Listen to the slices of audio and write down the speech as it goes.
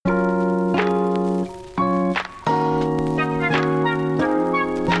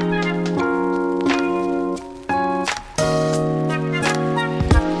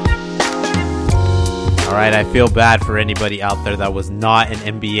I feel bad for anybody out there that was not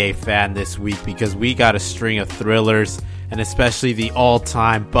an NBA fan this week because we got a string of thrillers, and especially the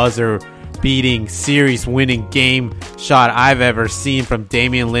all-time buzzer-beating, series-winning game shot I've ever seen from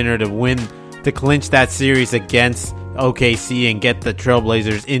Damian Lillard to clinch that series against OKC and get the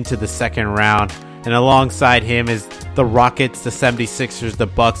Trailblazers into the second round. And alongside him is the Rockets, the 76ers, the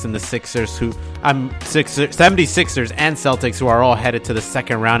Bucks, and the 76ers and Celtics, who are all headed to the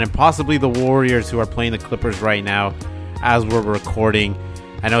second round, and possibly the Warriors, who are playing the Clippers right now as we're recording.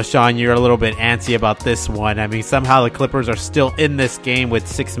 I know, Sean, you're a little bit antsy about this one. I mean, somehow the Clippers are still in this game with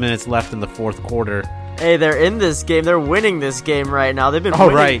 6 minutes left in the fourth quarter. Hey, they're in this game. They're winning this game right now. They've been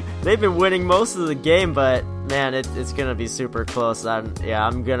winning. Right. They've been winning most of the game, but man, it's gonna be super close. I'm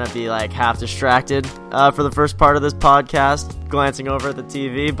gonna be like half distracted for the first part of this podcast, glancing over at the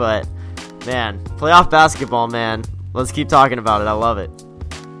TV. But man, playoff basketball, man. Let's keep talking about it. I love it.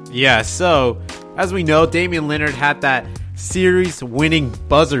 Yeah. So as we know, Damian Lillard had that series-winning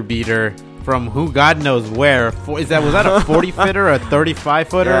buzzer beater from who God knows where. Was that a 40-footer or a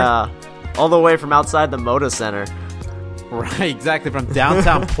 35-footer? Yeah. All the way from outside the Moda Center. Right, exactly. From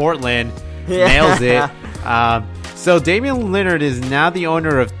downtown Portland. Yeah. Nails it. So Damian Lillard is now the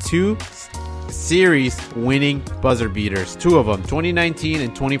owner of two series-winning buzzer beaters. Two of them, 2019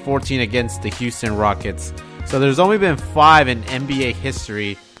 and 2014 against the Houston Rockets. So there's only been 5 in NBA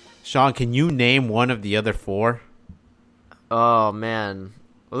history. Sean, can you name one of the other 4? Oh, man.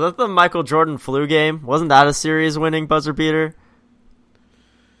 Was that the Michael Jordan flu game? Wasn't that a series-winning buzzer beater?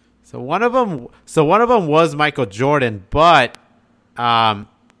 So one of them was Michael Jordan, but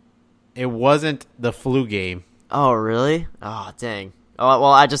it wasn't the flu game. Oh, really? Oh, dang. Oh,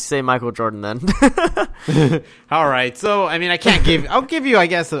 well, I just say Michael Jordan then. All right. So, I mean, I'll give you, I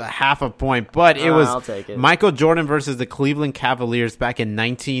guess, a half a point, but it was I'll take it. Michael Jordan versus the Cleveland Cavaliers back in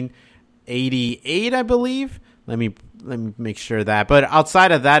 1988, I believe. Let me make sure of that. But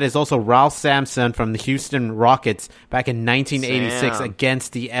outside of that is also Ralph Sampson from the Houston Rockets back in 1986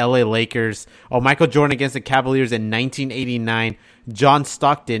 against the LA Lakers. Oh, Michael Jordan against the Cavaliers in 1989. John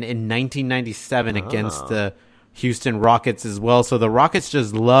Stockton in 1997 against the Houston Rockets as well. So the Rockets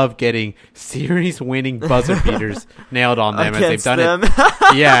just love getting series-winning buzzer beaters nailed on them as they've done it.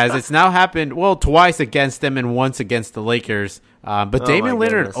 Yeah, as it's now happened, well, twice against them and once against the Lakers. But Damian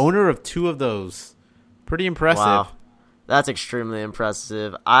Lillard, owner of 2 of those. Pretty impressive. Wow. That's extremely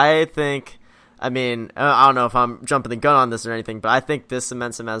impressive. I don't know if I'm jumping the gun on this or anything, but I think this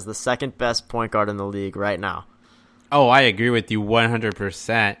cements him as the second best point guard in the league right now. Oh, I agree with you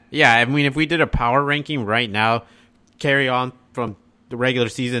 100%. Yeah, I mean, if we did a power ranking right now, carry on from the regular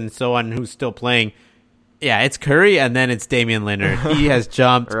season and so on, who's still playing, yeah, it's Curry and then it's Damian Lillard. He has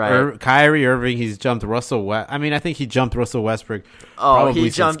jumped Kyrie Irving. He's jumped Russell West. I mean, I think he jumped Russell Westbrook probably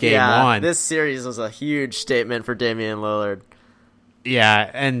since game 1. This series was a huge statement for Damian Lillard. Yeah,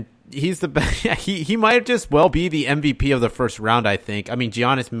 and he's the best. He might just well be the MVP of the first round, I think. I mean,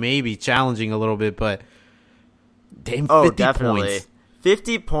 Giannis may be challenging a little bit, but Dame, 50 definitely. points.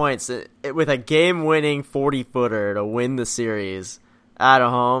 50 points with a game-winning 40-footer to win the series at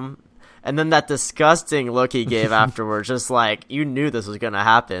home. And then that disgusting look he gave afterwards, just like, you knew this was going to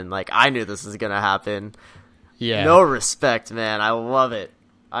happen. Like, I knew this was going to happen. Yeah. No respect, man. I love it.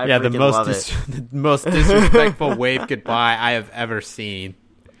 The most disrespectful wave goodbye I have ever seen.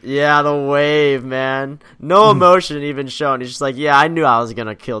 Yeah, the wave, man. No emotion even shown. He's just like, yeah, I knew I was going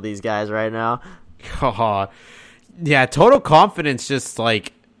to kill these guys right now. Yeah, total confidence, just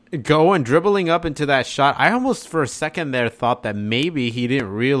like going dribbling up into that shot. I almost for a second there thought that maybe he didn't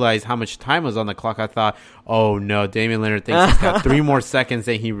realize how much time was on the clock. I thought, oh no, Damian Lillard thinks he's got 3 more seconds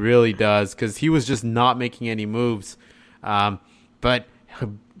than he really does, because he was just not making any moves. But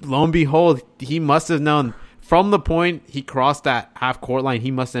lo and behold, he must have known from the point he crossed that half court line.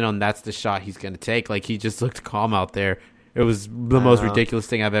 He must have known that's the shot he's going to take. Like, he just looked calm out there. It was the most ridiculous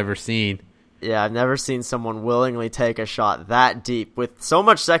thing I've ever seen. Yeah, I've never seen someone willingly take a shot that deep with so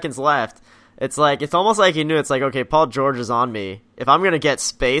much seconds left. It's almost like he knew. It's like, okay, Paul George is on me. If I'm going to get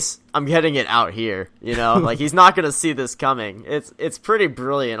space, I'm getting it out here. You know, like, he's not going to see this coming. It's pretty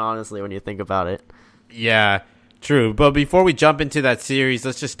brilliant, honestly, when you think about it. Yeah, true. But before we jump into that series,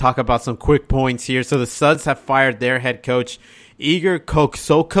 let's just talk about some quick points here. So the Suns have fired their head coach, Igor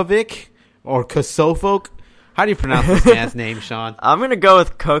Kokoskovic, or Kosofok. How do you pronounce this man's name, Sean? I'm going to go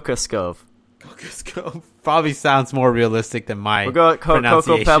with Kokoskov. Probably sounds more realistic than my We'll go with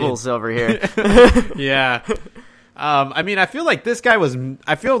pronunciation. Cocoa Pebbles over here. Yeah. I mean, I feel like this guy was...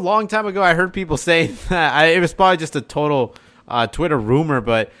 I feel a long time ago I heard people say that it was probably just a total Twitter rumor,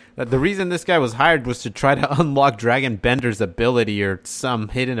 but the reason this guy was hired was to try to unlock Dragon Bender's ability or some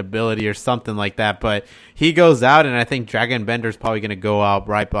hidden ability or something like that. But he goes out, and I think Dragon Bender's probably going to go out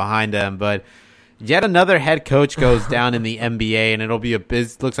right behind him. But yet another head coach goes down in the NBA, and it'll be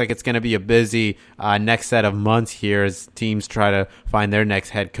looks like it's going to be a busy next set of months here as teams try to find their next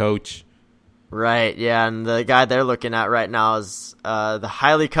head coach. Right, yeah, and the guy they're looking at right now is the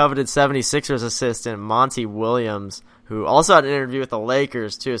highly coveted 76ers assistant, Monty Williams, who also had an interview with the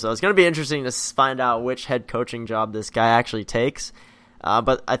Lakers, too. So it's going to be interesting to find out which head coaching job this guy actually takes.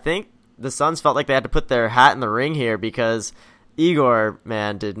 But I think the Suns felt like they had to put their hat in the ring here because Igor,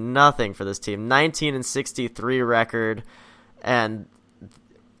 man, did nothing for this team. 19-63 record, and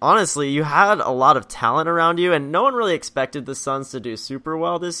honestly, you had a lot of talent around you, and no one really expected the Suns to do super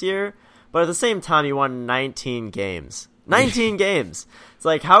well this year. But at the same time, you won 19 games. 19 games. It's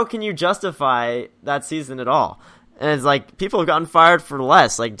like, how can you justify that season at all? And it's like, people have gotten fired for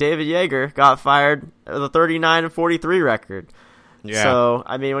less. Like, David Yeager got fired with a 39-43 record. Yeah. So,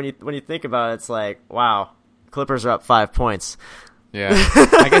 I mean, when you think about it, it's like, wow, Clippers are up 5 points. Yeah.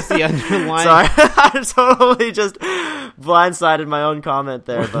 I guess the underlying... Sorry, I totally just blindsided my own comment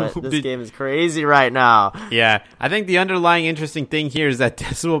there, but this game is crazy right now. Yeah. I think the underlying interesting thing here is that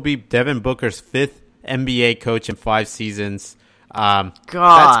this will be Devin Booker's 5th NBA coach in 5 seasons.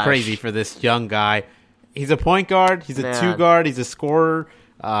 That's crazy for this young guy. He's a point guard. He's a 2 guard. He's a scorer.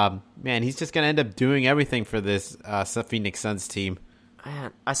 Man, he's just going to end up doing everything for this Phoenix Suns team.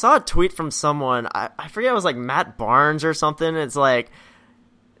 Man, I saw a tweet from someone. I forget, it was like Matt Barnes or something. It's like,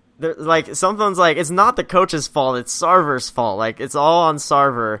 someone's like, it's not the coach's fault. It's Sarver's fault. Like, it's all on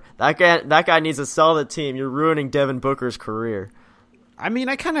Sarver. That guy needs to sell the team. You're ruining Devin Booker's career. I mean,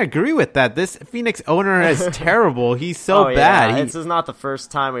 I kind of agree with that. This Phoenix owner is terrible. He's so bad. This is not the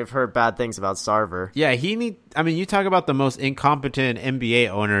first time we've heard bad things about Sarver. Yeah, you talk about the most incompetent NBA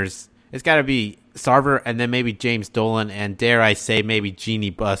owners. It's got to be Sarver and then maybe James Dolan and, dare I say, maybe Jeannie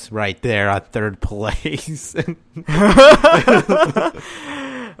Buss right there on 3rd place.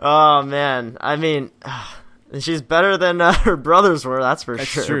 Oh, man. I mean, she's better than her brothers were, that's for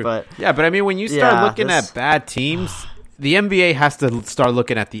sure. True. But I mean, when you start looking at bad teams, the NBA has to start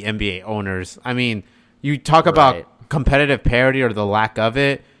looking at the NBA owners. I mean, you talk about competitive parity or the lack of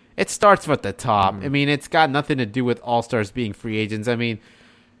it. It starts with the top. I mean, it's got nothing to do with all-stars being free agents. I mean,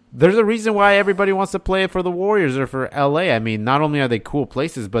 there's a reason why everybody wants to play it for the Warriors or for LA. I mean, not only are they cool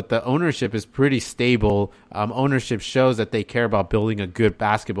places, but the ownership is pretty stable. Ownership shows that they care about building a good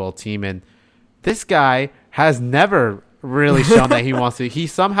basketball team. And this guy has never really shown that he wants to. He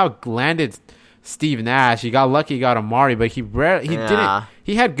somehow landed Steve Nash. He got lucky, he got Amari, but he didn't.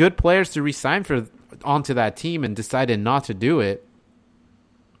 He had good players to re-sign onto that team and decided not to do it.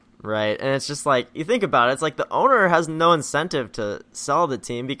 Right, and it's just like, you think about it, it's like the owner has no incentive to sell the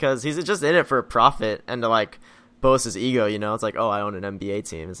team because he's just in it for a profit and to, like, boast his ego, you know? It's like, oh, I own an NBA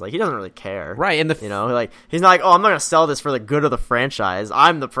team. It's like, he doesn't really care. Right, and you know, like, he's not like, oh, I'm not going to sell this for the good of the franchise.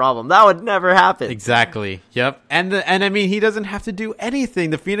 I'm the problem. That would never happen. Exactly, yep. And I mean, he doesn't have to do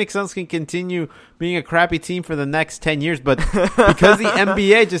anything. The Phoenix Suns can continue being a crappy team for the next 10 years, but because the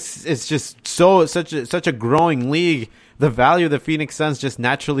NBA is just such a growing league, the value of the Phoenix Suns just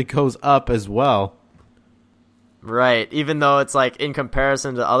naturally goes up as well. Right, even though it's like in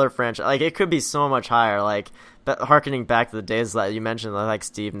comparison to other franchises, like it could be so much higher. Like, harkening back to the days that you mentioned, like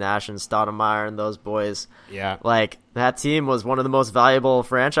Steve Nash and Stoudemire and those boys. Yeah, like that team was one of the most valuable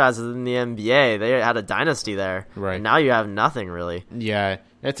franchises in the NBA. They had a dynasty there. Right, and now you have nothing really. Yeah,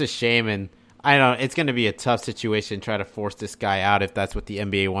 it's a shame, and I don't know, it's going to be a tough situation to try to force this guy out if that's what the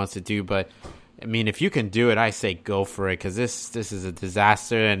NBA wants to do, but. I mean, if you can do it, I say go for it because this is a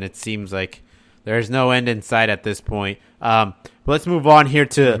disaster, and it seems like there's no end in sight at this point. Let's move on here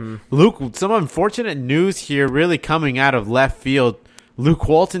to Luke. Some unfortunate news here really coming out of left field. Luke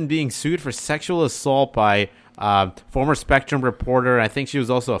Walton being sued for sexual assault by former Spectrum reporter. I think she was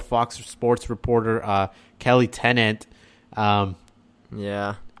also a Fox Sports reporter, Kelly Tennant. Yeah.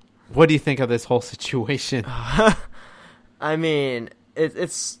 What do you think of this whole situation? I mean...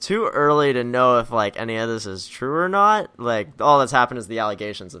 It's too early to know if like any of this is true or not. Like, all that's happened is the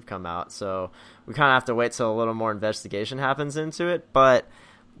allegations have come out, so we kind of have to wait till a little more investigation happens into it. But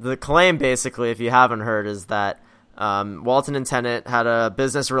the claim, basically, if you haven't heard, is that Walton and Tennant had a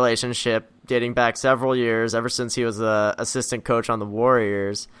business relationship dating back several years, ever since he was the assistant coach on the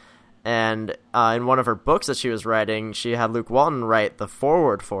Warriors. And in one of her books that she was writing, she had Luke Walton write the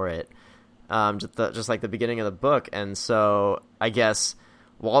foreword for it. Just like the beginning of the book. And so I guess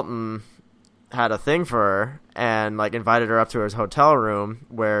Walton had a thing for her, and like invited her up to his hotel room,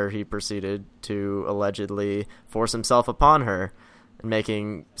 where he proceeded to allegedly force himself upon her and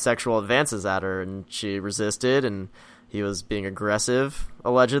making sexual advances at her, and she resisted, and he was being aggressive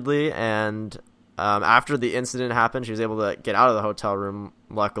allegedly. And after the incident happened, she was able to get out of the hotel room.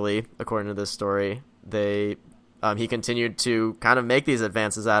 Luckily, according to this story, he continued to kind of make these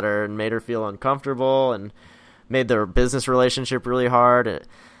advances at her and made her feel uncomfortable and made their business relationship really hard.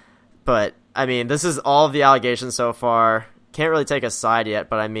 But I mean, this is all of the allegations so far. Can't really take a side yet,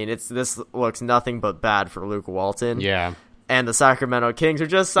 but I mean, this looks nothing but bad for Luke Walton. Yeah. And the Sacramento Kings, who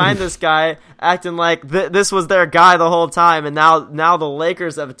just signed this guy, acting like this was their guy the whole time, and now the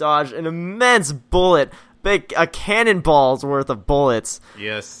Lakers have dodged an immense bullet, a cannonball's worth of bullets.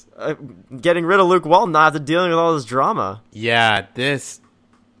 Yes. Getting rid of Luke Walton, not after dealing with all this drama. Yeah, it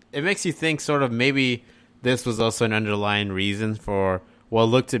makes you think sort of maybe this was also an underlying reason for what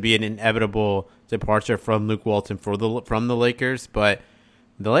looked to be an inevitable departure from Luke Walton from the Lakers, but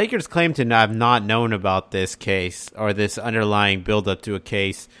the Lakers claim to have not known about this case or this underlying buildup to a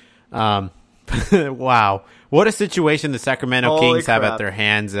case. Wow. What a situation the Sacramento Kings have at their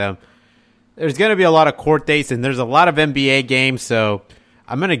hands. There's going to be a lot of court dates, and there's a lot of NBA games, so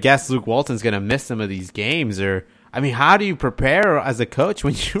I'm going to guess Luke Walton's going to miss some of these games. Or, I mean, how do you prepare as a coach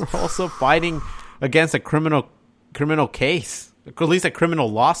when you're also fighting against a criminal case, or at least a criminal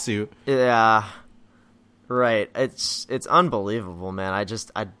lawsuit? Yeah. Right. It's unbelievable, man. I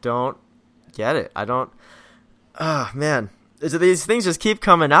don't get it. Man. These things just keep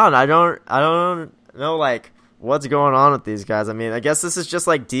coming out, and I don't know, like, what's going on with these guys. I mean, I guess this is just,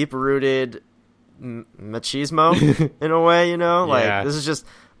 like, deep-rooted machismo in a way, you know? Like, this is just,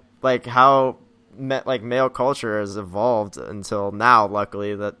 like, how, male culture has evolved until now,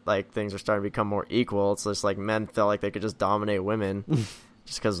 luckily, that, like, things are starting to become more equal. It's just, like, men felt like they could just dominate women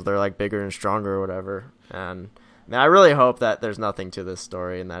just because they're, like, bigger and stronger or whatever. And man, I really hope that there's nothing to this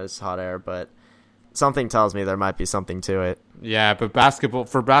story and that it's hot air, but something tells me there might be something to it. Yeah, but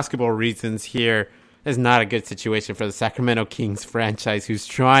for basketball reasons here is not a good situation for the Sacramento Kings franchise, who's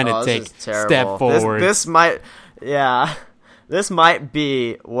trying to take a step forward. This might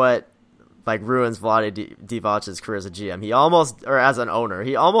be what like ruins Vlade Divac's career as a GM. Or as an owner,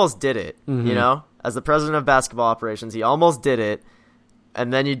 he almost did it. Mm-hmm. You know, as the president of basketball operations, he almost did it,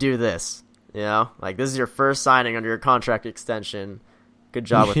 and then you do this. You know, like this is your first signing under your contract extension. Good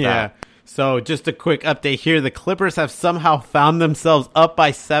job with that. So just a quick update here. The Clippers have somehow found themselves up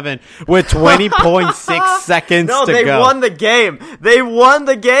by 7 with 20.6 seconds to go. No, they won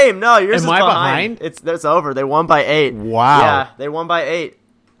the game. No, yours is behind. It's over. They won by 8. Wow. Yeah, they won by 8.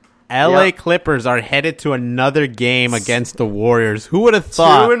 LA Clippers are headed to another game against the Warriors. Who would have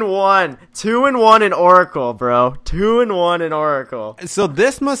thought? 2-1. 2-1 in Oracle, bro. 2-1 in Oracle. So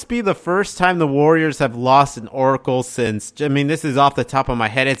this must be the first time the Warriors have lost in Oracle since, I mean, this is off the top of my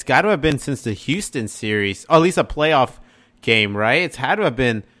head. It's got to have been since the Houston series, or at least a playoff game, right? It's had to have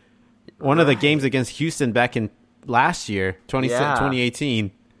been one of the games against Houston back in last year,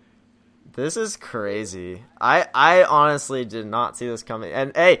 2018. This is crazy. I honestly did not see this coming.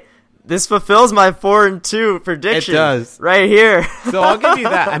 And hey, this fulfills my 4-2 prediction. It does. Right here. So I'll give you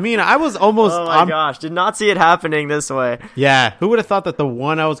that. I mean, I was almost... Oh my gosh. Did not see it happening this way. Yeah. Who would have thought that the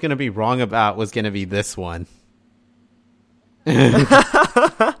one I was going to be wrong about was going to be this one?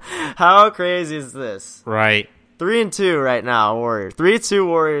 How crazy is this? Right. 3-2 right now, Warriors. 3-2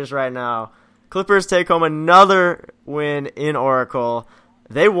 Warriors right now. Clippers take home another win in Oracle.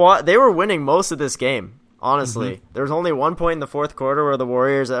 They were winning most of this game. Honestly, there was only 1 point in the fourth quarter where the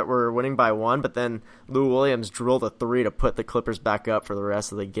Warriors were winning by 1, but then Lou Williams drilled a 3 to put the Clippers back up for the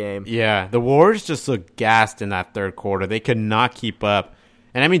rest of the game. Yeah, the Warriors just looked gassed in that third quarter. They could not keep up.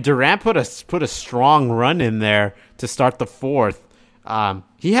 And I mean, Durant put a strong run in there to start the fourth.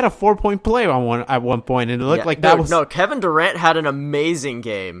 He had a 4-point play at one point, and it looked like that was... No, Kevin Durant had an amazing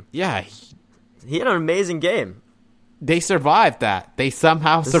game. Yeah. He had an amazing game. They survived that. They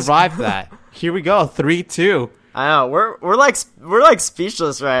somehow survived that. Here we go, 3-2. I know. We're like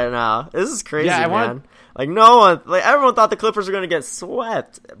speechless right now. This is crazy, man. Everyone thought the Clippers were going to get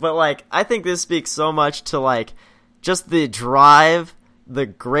swept, but like I think this speaks so much to like just the drive, the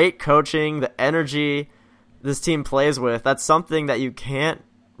great coaching, the energy this team plays with. That's something that you can't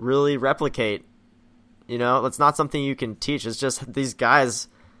really replicate. You know, that's not something you can teach. It's just these guys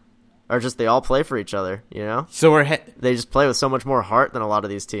they all play for each other, you know? So they just play with so much more heart than a lot of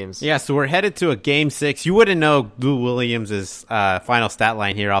these teams. Yeah, so we're headed to a Game 6. You wouldn't know Lou Williams' final stat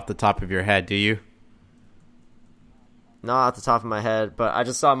line here off the top of your head, do you? Not off the top of my head, but I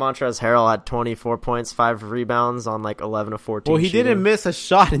just saw Montrezl Harrell had 24 points, 5 rebounds on like 11 of 14 Well, he shooting. didn't miss a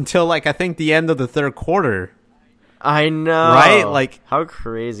shot until like I think the end of the third quarter. I know. Right? Like, how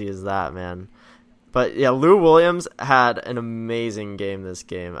crazy is that, man? But yeah, Lou Williams had an amazing game this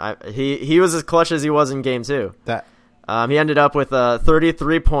game. He was as clutch as he was in game 2. He ended up with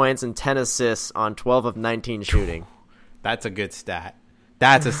 33 points and 10 assists on 12 of 19 shooting. That's a good stat.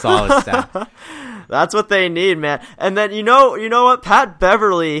 That's a solid stat. That's what they need, man. And then you know what? Pat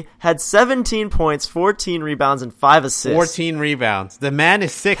Beverly had 17 points, 14 rebounds, and 5 assists. 14 rebounds. The man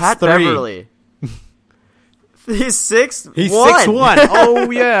is 6'3". Pat Beverly. He's 6'1". He's 6'1".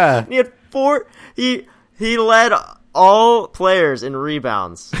 Oh yeah. He had 4. He led all players in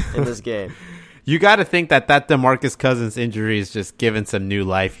rebounds in this game. You got to think that DeMarcus Cousins injury is just giving some new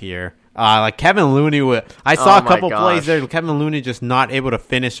life here. Like Kevin Looney, I saw a couple plays there. Kevin Looney just not able to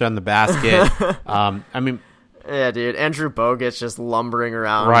finish on the basket. I mean, yeah, dude. Andrew Bogut's just lumbering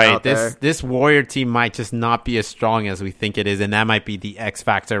around. Right. This Warrior team might just not be as strong as we think it is, and that might be the X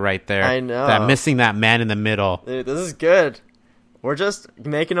factor right there. I know. That missing that man in the middle. Dude, this is good. We're just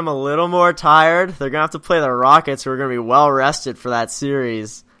making them a little more tired. They're gonna have to play the Rockets, who are gonna be well rested for that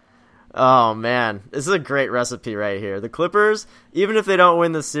series. Oh, man. This is a great recipe right here. The Clippers, even if they don't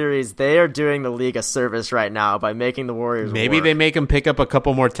win the series, they are doing the league a service right now by making the Warriors Maybe work. They make them pick up a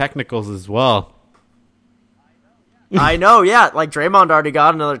couple more technicals as well. I know, yeah. Like, Draymond already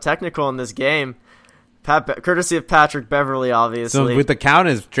got another technical in this game. Courtesy of Patrick Beverly, obviously. So with the count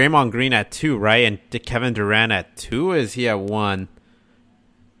is Draymond Green at 2, right? And Kevin Durant at 2? Or is he at 1?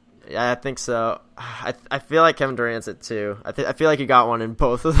 Yeah, I think so. I feel like Kevin Durant's at 2. I feel like he got one in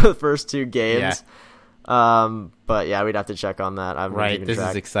both of the first 2 games. Yeah. But yeah, we'd have to check on that. Right, this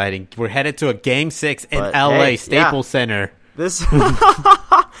is exciting. We're headed to a Game 6 in LA, Staples Center. This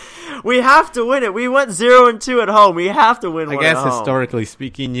we have to win it. We went 0-2 at home. We have to win one at home. I guess historically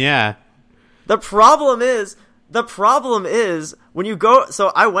speaking, yeah. The problem is when you go.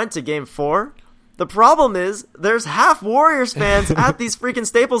 So I went to Game 4. The problem is there's half Warriors fans at these freaking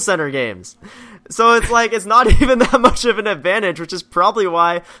Staples Center games. So it's like it's not even that much of an advantage, which is probably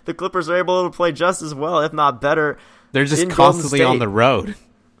why the Clippers are able to play just as well, if not better. They're just constantly on the road.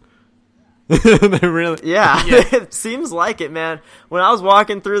 They're really, yeah, it seems like it, man. When I was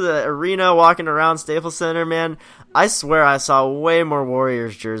walking through the arena, walking around Staples Center, man, I swear I saw way more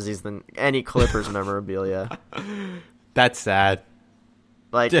Warriors jerseys than any Clippers memorabilia. That's sad.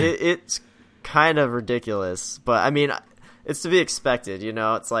 Like, it's kind of ridiculous, but I mean, it's to be expected, you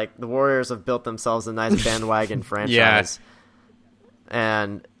know. It's like the Warriors have built themselves a nice bandwagon franchise.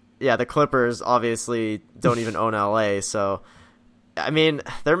 And yeah, the Clippers obviously don't even own LA, so I mean,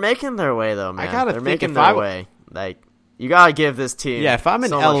 they're making their way though, man. They're making their way. Like, you gotta give this team. Yeah, if I'm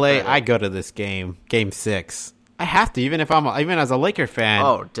in LA, I go to this game, Game 6. I have to, even as a Laker fan.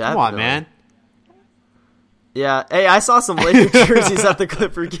 Oh, definitely. Come on, man. Yeah, hey, I saw some Laker jerseys at the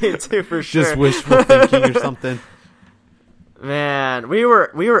Clipper game too, for sure. Just wishful thinking or something. Man, we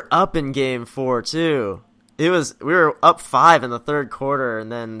were up in Game 4 too. We were up 5 in the third quarter,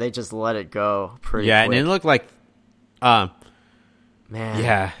 and then they just let it go pretty quick. And it looked like, man.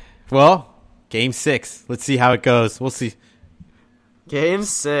 Yeah. Well, Game 6. Let's see how it goes. We'll see. Game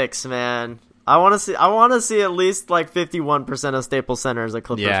 6, man. I want to see at least like 51% of Staples Center as a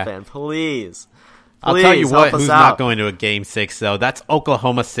Clippers fan. Please. I'll tell you what, who's not going to a Game 6, though. That's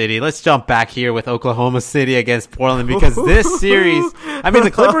Oklahoma City. Let's jump back here with Oklahoma City against Portland, because this series, I mean, the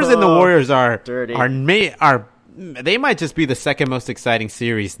Clippers and the Warriors they might just be the second most exciting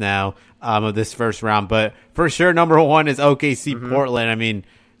series now of this first round. But for sure, number 1 is OKC Portland. I mean,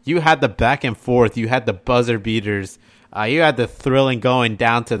 you had the back and forth. You had the buzzer beaters. You had the thrilling going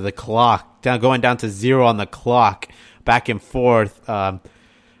down to the clock, going down to 0 on the clock, back and forth.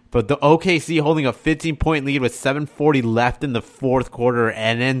 But the OKC holding a 15-point lead with 7:40 left in the fourth quarter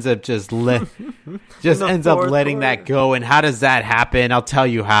and ends up letting that go. And how does that happen? I'll tell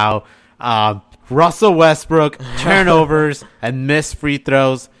you how. Russell Westbrook, turnovers and missed free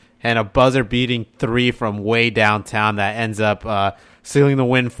throws, and a buzzer-beating 3 from way downtown that ends up sealing the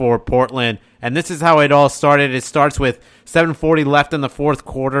win for Portland. And this is how it all started. It starts with 7:40 left in the fourth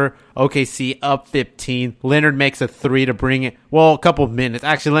quarter. OKC up 15. Leonard makes a 3 to bring it. Well, a couple of minutes.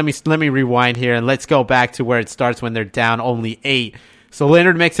 Actually, let me rewind here and let's go back to where it starts when they're down only 8. So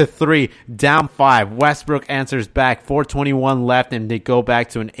Leonard makes a 3, down 5. Westbrook answers back. 4:21 left, and they go back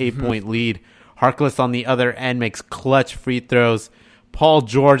to an 8-point lead. Harkless on the other end makes clutch free throws. Paul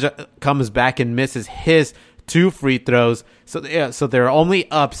George comes back and misses his 2 free throws. So they're only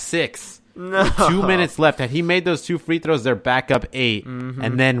up 6. No. 2 minutes left. Had he made those 2 free throws, they're back up 8.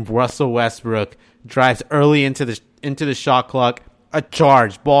 And then Russell Westbrook drives early into the shot clock. A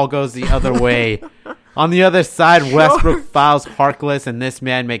charge. Ball goes the other way. On the other side, Westbrook fouls Harkless, and this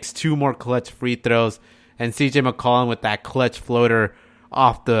man makes 2 more clutch free throws. and CJ McCollum with that clutch floater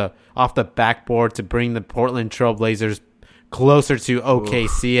off the backboard to bring the Portland Trailblazers closer to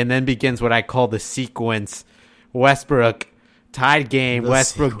OKC. And then begins what I call the sequence. Westbrook, tied game.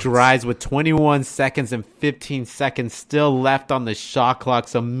 Westbrook drives with 21 seconds and 15 seconds still left on the shot clock.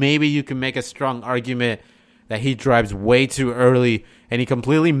 So maybe you can make a strong argument that he drives way too early and he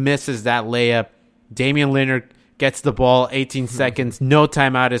completely misses that layup. Damian Lillard gets the ball, 18 seconds, no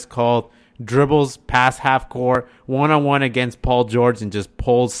timeout is called, dribbles past half court, one-on-one against Paul George and just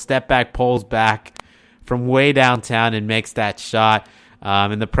pulls back from way downtown and makes that shot.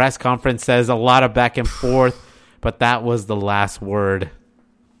 And the press conference says a lot of back and forth, but that was the last word.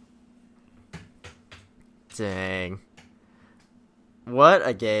 Dang. What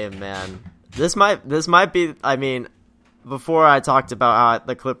a game, man. This might be, I mean, before I talked about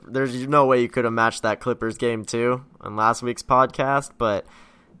how there's no way you could have matched that Clippers game too on last week's podcast, but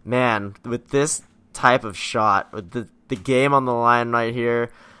man, with this type of shot, with the game on the line right here,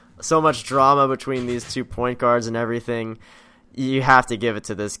 so much drama between these 2 point guards and everything, you have to give it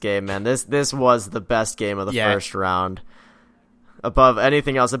to this game, man. This was the best game of the first round. Above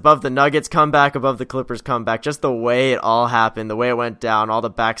anything else, above the Nuggets comeback, above the Clippers comeback, just the way it all happened, the way it went down, all the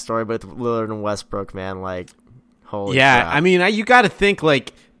backstory with Lillard and Westbrook, man, like, holy crap. I mean, you got to think,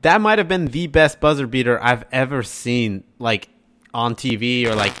 like, that might have been the best buzzer beater I've ever seen, like, on TV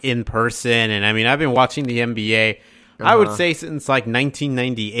or, like, in person. And, I mean, I've been watching the NBA, I would say, since, like,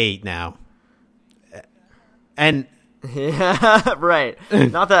 1998 now. And... yeah, right.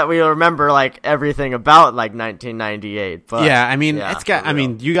 Not that we remember like everything about like 1998, but yeah, I mean, it's got. I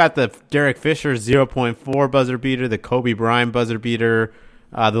mean, you got the Derek Fisher 0.4 buzzer beater, the Kobe Bryant buzzer beater,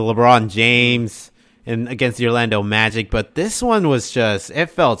 the LeBron James, and against the Orlando Magic. But this one was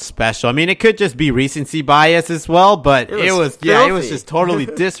it felt special. I mean, it could just be recency bias as well, but it was just totally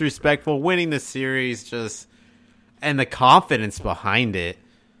disrespectful. Winning the series, and the confidence behind it.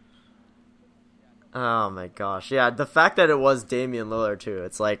 Oh my gosh. Yeah, the fact that it was Damian Lillard too.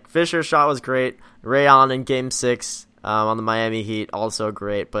 It's like Fisher's shot was great. Ray Allen in game 6 on the Miami Heat also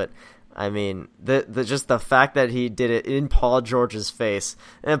great, but I mean, just the fact that he did it in Paul George's face.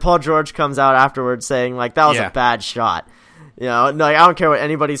 And Paul George comes out afterwards saying like that was a bad shot. You know, like I don't care what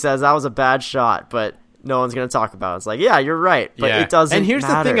anybody says, that was a bad shot, but no one's going to talk about it. It's like, yeah, you're right, but it doesn't And here's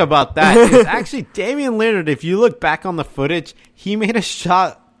matter. the thing about that is actually Damian Lillard, if you look back on the footage, he made a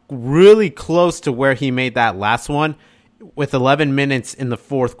shot really close to where he made that last one with 11 minutes in the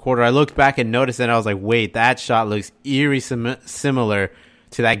fourth quarter. I looked back and noticed it, and I was like, wait, that shot looks eerie similar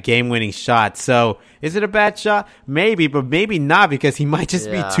to that game-winning shot. So is it a bad shot? Maybe, but maybe not, because he might just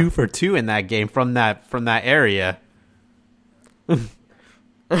be 2 for 2 in that game from that area.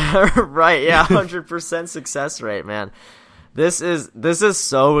 Right, yeah, 100% success rate, man. This is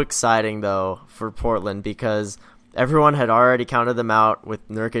so exciting, though, for Portland, because everyone had already counted them out with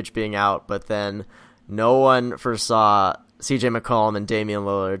Nurkic being out, but then no one foresaw CJ McCollum and Damian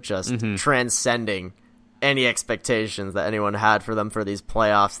Lillard just transcending any expectations that anyone had for them for these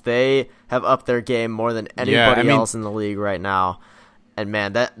playoffs. They have upped their game more than anybody else in the league right now. And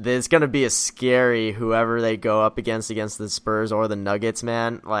man, it's going to be a scary whoever they go up against the Spurs or the Nuggets,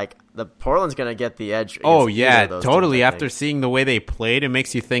 man. Like, the Portland's going to get the edge. Oh, yeah, totally. After seeing the way they played, it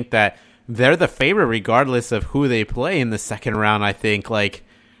makes you think that they're the favorite regardless of who they play in the second round, I think. Like,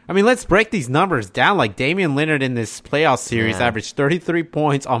 I mean, let's break these numbers down. Like, Damian Lillard in this playoff series averaged 33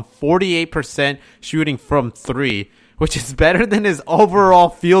 points on 48% shooting from 3, which is better than his overall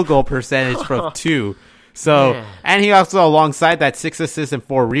field goal percentage from 2. So, and he also, alongside that, 6 assists and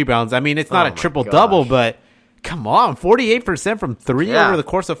 4 rebounds. I mean, it's not a triple-double, but come on, 48% from 3 over the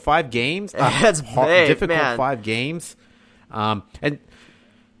course of 5 games? That's big, difficult man. 5 games. And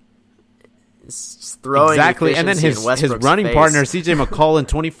throwing exactly, and then his running face. partner CJ McCollum,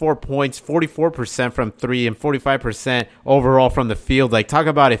 24 points, 44% from 3, and 45% overall from the field. Like, talk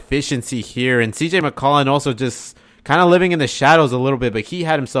about efficiency here. And CJ McCollum also just kind of living in the shadows a little bit, but he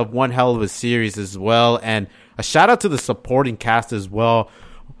had himself one hell of a series as well. And a shout out to the supporting cast as well: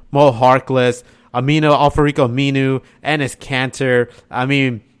 Mo Harkless, Alfarico Aminu, Enes Kanter. I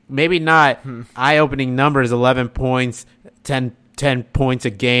mean, maybe not eye-opening numbers: 11 points, 10 points a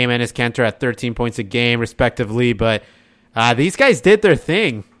game, and his Kanter at 13 points a game, respectively. But these guys did their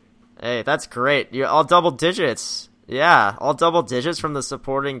thing. Hey, that's great. You're all double digits. Yeah, all double digits from the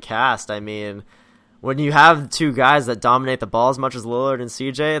supporting cast. I mean, when you have 2 guys that dominate the ball as much as Lillard and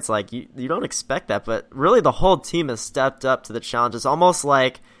CJ, it's like you don't expect that. But really, the whole team has stepped up to the challenge. It's almost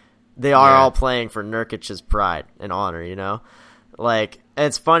like they are all playing for Nurkic's pride and honor, you know? Like,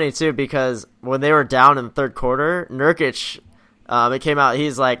 it's funny, too, because when they were down in the third quarter, Nurkic It came out.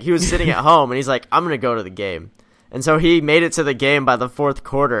 He was sitting at home and he's like, I'm gonna go to the game, and so he made it to the game by the fourth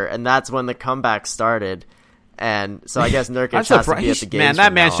quarter, and that's when the comeback started. And so I guess Nurkic has to be at the game. Man,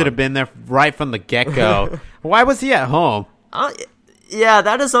 that man should have been there right from the get go. Why was he at home? Yeah,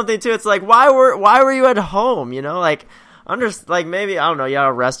 that is something too. It's like, why were you at home? You know, like maybe, I don't know, you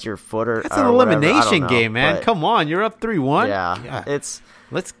gotta rest your foot or it's an elimination game, man. Come on, you're up 3-1.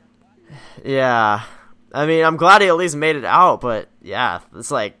 Yeah, I mean, I'm glad he at least made it out, but yeah,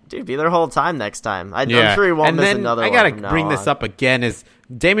 it's like, dude, be there the whole time next time. I'm sure he won't miss another one. I gotta bring this up again is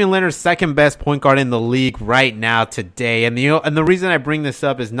Damian Lillard's second best point guard in the league right now today, and the reason I bring this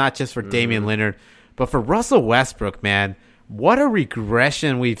up is not just for Damian Lillard, but for Russell Westbrook, man. What a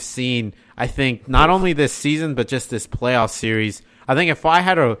regression we've seen, I think, not only this season, but just this playoff series. I think if I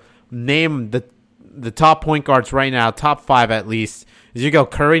had to name the top point guards right now, top 5 at least, is you go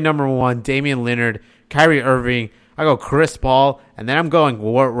Curry number 1, Damian Lillard, Kyrie Irving, I go Chris Paul, and then I'm going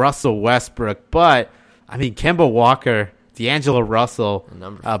Russell Westbrook. But, I mean, Kemba Walker, D'Angelo Russell,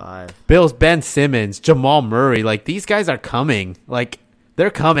 number 5. Bills, Ben Simmons, Jamal Murray, like, these guys are coming. Like, they're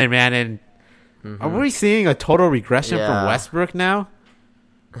coming, man, and are we seeing a total regression from Westbrook now?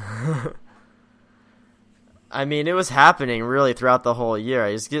 I mean, it was happening really throughout the whole year.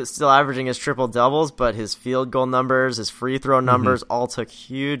 He's still averaging his triple doubles, but his field goal numbers, his free throw numbers all took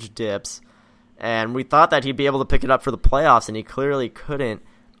huge dips. And we thought that he'd be able to pick it up for the playoffs, and he clearly couldn't.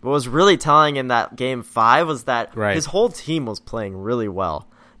 What was really telling in that Game 5 was that his whole team was playing really well.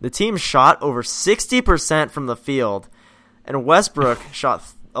 The team shot over 60% from the field, and Westbrook shot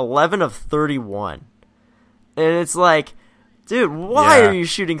 11 of 31. And it's like, dude, why are you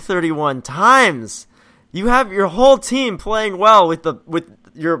shooting 31 times? You have your whole team playing well with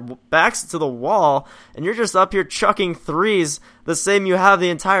your backs to the wall, and you're just up here chucking threes the same you have the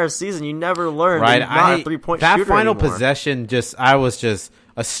entire season. You never learned. Right, not a 3-point shooter that final anymore. Possession, I was just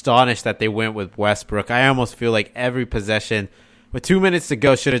astonished that they went with Westbrook. I almost feel like every possession, with 2 minutes to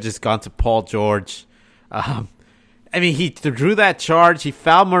go, should have just gone to Paul George. I mean, he drew that charge. He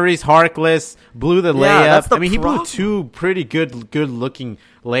fouled Maurice Harkless, blew the layup. He blew 2 pretty good-looking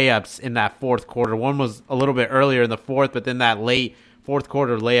layups in that fourth quarter. One was a little bit earlier in the fourth, but then that late fourth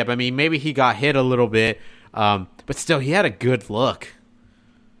quarter layup. I mean, maybe he got hit a little bit, but still, he had a good look.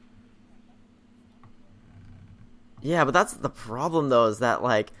 Yeah, but that's the problem, though, is that,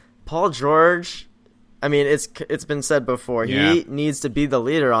 like, Paul George, I mean, it's been said before, he needs to be the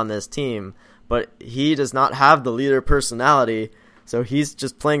leader on this team. But he does not have the leader personality, so he's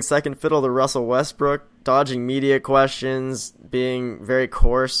just playing second fiddle to Russell Westbrook, dodging media questions, being very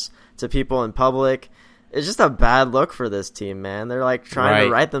coarse to people in public. It's just a bad look for this team, man. They're like trying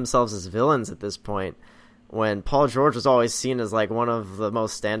to write themselves as villains at this point, when Paul George was always seen as like one of the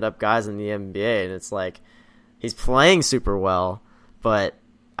most stand-up guys in the NBA, and it's like he's playing super well, but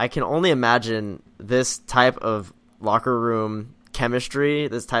I can only imagine this type of locker room chemistry,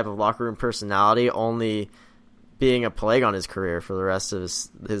 this type of locker room personality only being a plague on his career for the rest of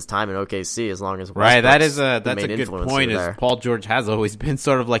his time in OKC, as long as that's a good point. Is Paul George has always been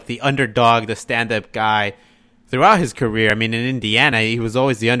sort of like the underdog, the stand-up guy throughout his career. I mean, in Indiana, he was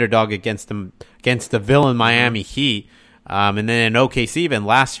always the underdog against the villain Miami Heat, and then in OKC, even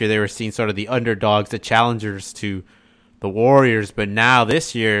last year, they were seen sort of the underdogs, the challengers to the Warriors. But now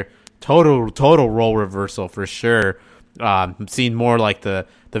this year, total role reversal for sure. I'm seeing more like the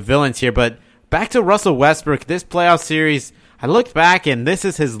villains here. But back to Russell Westbrook, this playoff series, I looked back, and this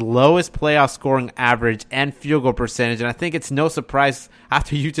is his lowest playoff scoring average and field goal percentage. And I think it's no surprise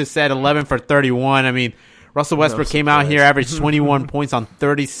after you just said 11 for 31. I mean, Russell Westbrook came out here, averaged 21 points on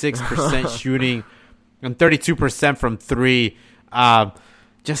 36% shooting and 32% from 3.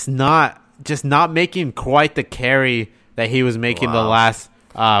 Just not making quite the carry that he was making the last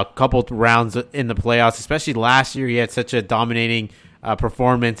couple rounds in the playoffs, especially last year. He had such a dominating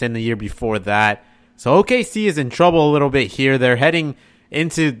performance, in the year before that. So OKC is in trouble a little bit here. They're heading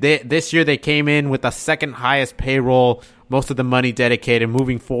into this year. They came in with the second highest payroll, most of the money dedicated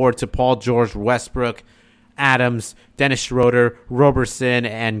moving forward to Paul George, Westbrook, Adams, Dennis Schroeder, Roberson,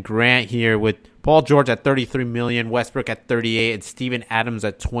 and Grant here, with Paul George at $33 million, Westbrook at $38, and Steven Adams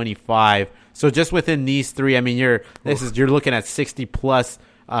at $25. So just within these three, I mean, you're looking at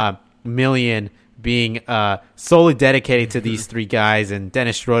 $60+ million being solely dedicated to these three guys, and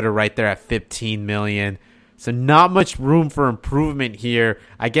Dennis Schroeder right there at $15 million. So not much room for improvement here.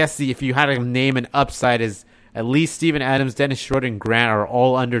 I guess if you had to name an upside, is at least Steven Adams, Dennis Schroeder, and Grant are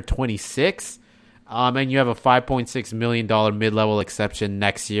all under 26. And you have a $5.6 million mid-level exception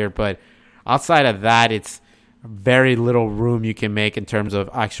next year. But outside of that, it's very little room you can make in terms of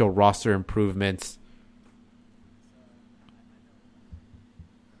actual roster improvements.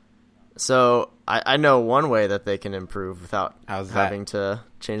 So I know one way that they can improve without How's that? having to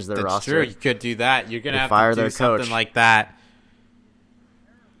change their That's roster. true. You could do that. You're going to have fire to do their something coach. like that.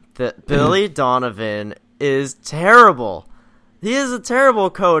 Billy Donovan is terrible. He is a terrible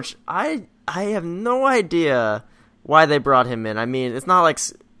coach. I have no idea why they brought him in. I mean, it's not like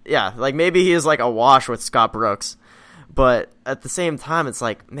maybe he is like a wash with Scott Brooks. But at the same time, it's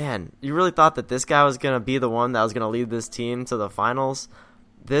like, man, you really thought that this guy was going to be the one that was going to lead this team to the finals?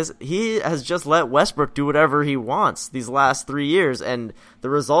 He has just let Westbrook do whatever he wants these last 3 years, and the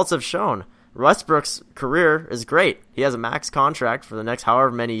results have shown. Westbrook's career is great. He has a max contract for the next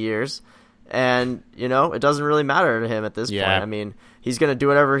however many years, and, it doesn't really matter to him at this point. I mean, he's going to do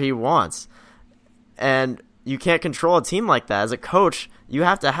whatever he wants. And you can't control a team like that. As a coach, you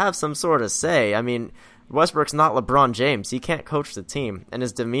have to have some sort of say. I mean, Westbrook's not LeBron James. He can't coach the team, and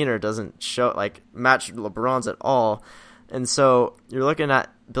his demeanor doesn't match LeBron's at all. And so you're looking at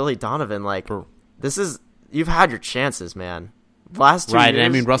Billy Donovan you've had your chances, man. Last 2 years, right, and I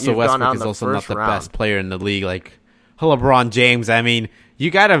mean, Russell Westbrook is also not the best player in the league. Like LeBron James, I mean, you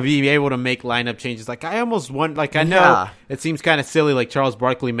got to be able to make lineup changes. Like, I almost want, I know it seems kind of silly. Like, Charles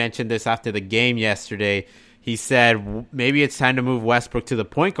Barkley mentioned this after the game yesterday. He said maybe it's time to move Westbrook to the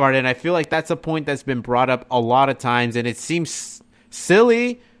point guard, and I feel like that's a point that's been brought up a lot of times, and it seems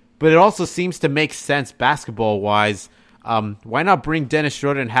silly, but it also seems to make sense basketball-wise. Why not bring Dennis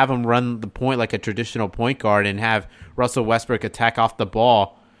Schroeder and have him run the point like a traditional point guard and have Russell Westbrook attack off the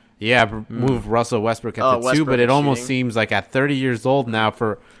ball? Yeah, move Russell Westbrook at the Westbrook two, but it almost cheating. seems like at 30 years old now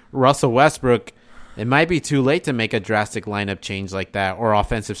for Russell Westbrook, it might be too late to make a drastic lineup change like that or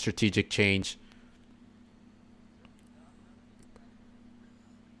offensive strategic change.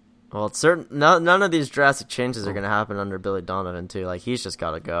 Well, it's none of these drastic changes are going to happen under Billy Donovan, too. Like, he's just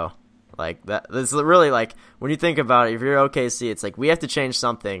got to go. Like, that's really, like, when you think about it, if you're OKC, it's like, we have to change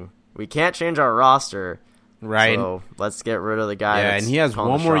something. We can't change our roster. Right. So let's get rid of the guy. Yeah, and he has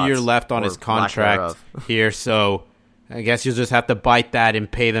one more year left on his contract here, so I guess you'll just have to bite that and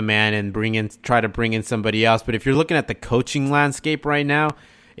pay the man and try to bring in somebody else. But if you're looking at the coaching landscape right now,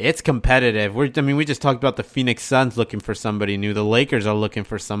 it's competitive. We just talked about the Phoenix Suns looking for somebody new. The Lakers are looking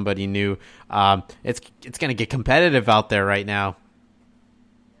for somebody new. It's going to get competitive out there right now.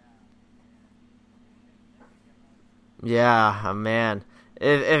 Yeah, man.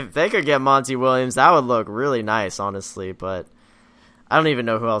 If they could get Monty Williams, that would look really nice, honestly. But I don't even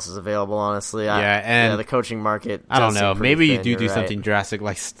know who else is available, honestly. The coaching market. I don't know. Maybe you do right. something drastic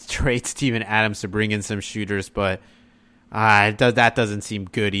like trade Steven Adams to bring in some shooters, but that doesn't seem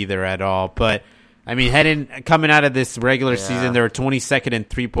good either at all. But I mean, coming out of this regular season, they were 22nd in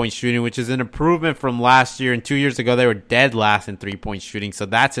 3-point shooting, which is an improvement from last year. And 2 years ago, they were dead last in 3-point shooting, so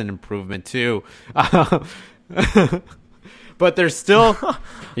that's an improvement too. But they're still,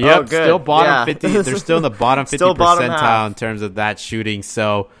 still bottom 50. They're still in the bottom 50 percentile in terms of that shooting.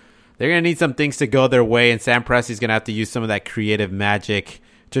 So they're gonna need some things to go their way, and Sam Presti's gonna have to use some of that creative magic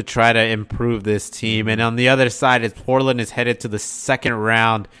to try to improve this team. And on the other side, Portland is headed to the second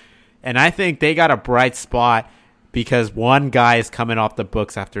round, and I think they got a bright spot because one guy is coming off the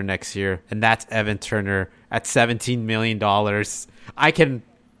books after next year, and that's Evan Turner at $17 million. That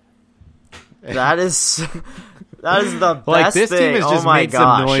is the best like this thing. team has just made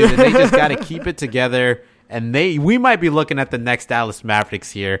some noise, and they just got to keep it together. And we might be looking at the next Dallas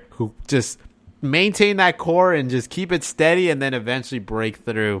Mavericks here, who just maintain that core and just keep it steady, and then eventually break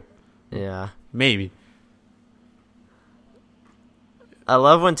through. Yeah, maybe. I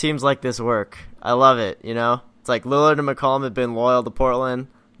love when teams like this work. I love it. It's like Lillard and McCollum have been loyal to Portland.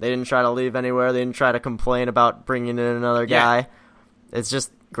 They didn't try to leave anywhere. They didn't try to complain about bringing in another guy. It's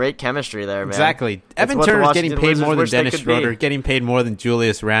just great chemistry there, man. Exactly. Evan Turner's getting paid more than Dennis Schroeder, getting paid more than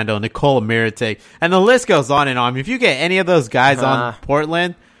Julius Randle, Nikola Mirotic, and the list goes on and on. If you get any of those guys on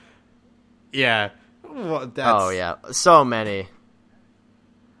Portland, so many.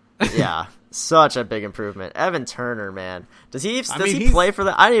 Yeah, such a big improvement. Evan Turner, man, does he play for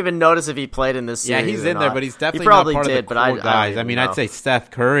that? I didn't even notice if he played in this series. Yeah, he's in there, but he's definitely probably not part of the core guys. I'd say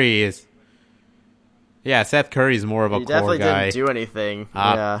Seth Curry is. Yeah, Seth Curry's more of a core guy. He definitely didn't do anything.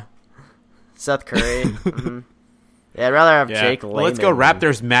 Seth Curry. Mm-hmm. Yeah, I'd rather have Jake Layman. Well, let's go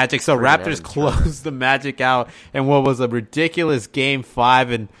Raptors Magic. So Raptors closed the Magic out in what was a ridiculous Game 5.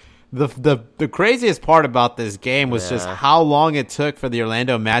 And the craziest part about this game was just how long it took for the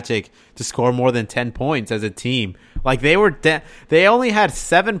Orlando Magic to score more than 10 points as a team. Like, they only had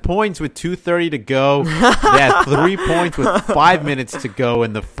 7 points with 2:30 to go. They had 3 points with 5 minutes to go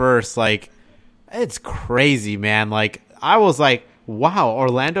in the first. Like, it's crazy, man. Like, I was like, wow,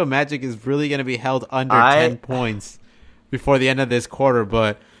 Orlando Magic is really going to be held under 10 points before the end of this quarter.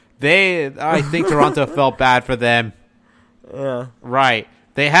 But I think Toronto felt bad for them. Yeah. Right.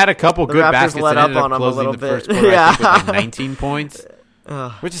 They had a couple good Raptors baskets let and ended up up on them a closing little the bit. first quarter, Yeah. I think, with like 19 points,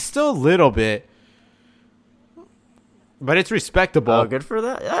 which is still a little bit, but it's respectable. Oh, good for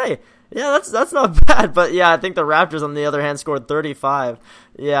that. Hey, yeah, that's not bad. But yeah, I think the Raptors, on the other hand, scored 35.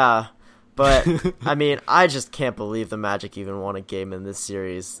 Yeah, but I mean, I just can't believe the Magic even won a game in this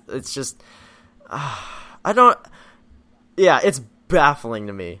series. It's just, I don't. Yeah, it's baffling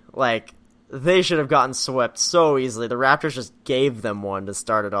to me. Like, they should have gotten swept so easily. The Raptors just gave them one to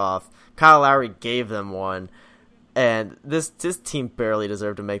start it off. Kyle Lowry gave them one. And this team barely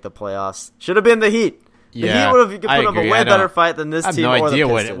deserved to make the playoffs. Should have been the Heat. The Heat would have put up a way better fight than this team. I have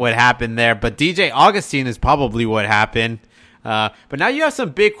no idea what happened there. But DJ Augustine is probably what happened. But now you have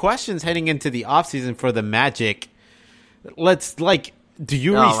some big questions heading into the offseason for the Magic. Do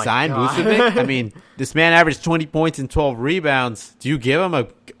you re-sign Vucevic? I mean, this man averaged 20 points and 12 rebounds. Do you give him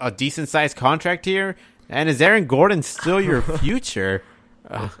a decent-sized contract here? And is Aaron Gordon still your future?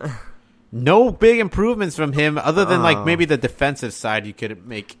 No big improvements from him other than, maybe the defensive side you could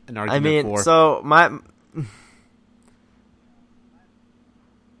make an argument for. So my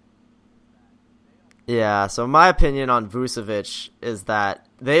opinion on Vucevic is that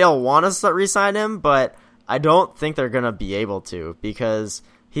they'll want to re-sign him, but I don't think they're going to be able to because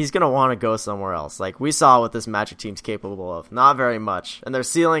he's going to want to go somewhere else. Like we saw what this Magic team's capable of. Not very much. And their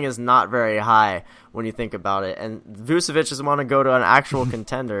ceiling is not very high when you think about it. And Vucevic just want to go to an actual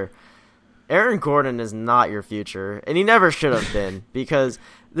contender. Aaron Gordon is not your future. And he never should have been because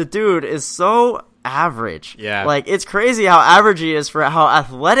the dude is so average. Yeah. Like, it's crazy how average he is for how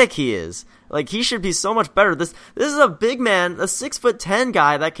athletic he is. Like, he should be so much better. This is a big man, a 6'10"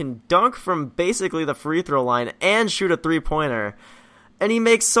 guy that can dunk from basically the free throw line and shoot a 3-pointer. And he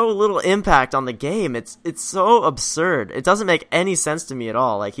makes so little impact on the game. It's so absurd. It doesn't make any sense to me at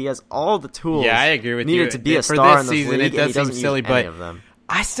all. Like, he has all the tools I agree with needed you. to be a for star this in this season, league, it does seem silly, but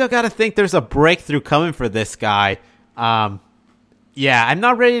I still got to think there's a breakthrough coming for this guy. Yeah, I'm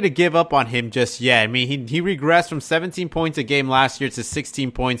not ready to give up on him just yet. I mean, he regressed from 17 points a game last year to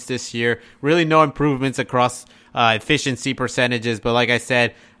 16 points this year. Really no improvements across efficiency percentages. But like I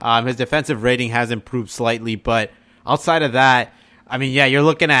said, his defensive rating has improved slightly. But outside of that, I mean, yeah, you're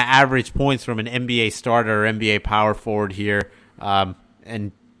looking at average points from an NBA starter or NBA power forward here.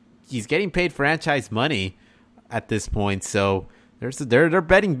 And he's getting paid franchise money at this point. So they're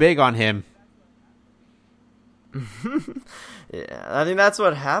betting big on him. Yeah, I think that's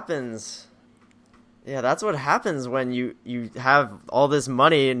what happens. Yeah, that's what happens when you have all this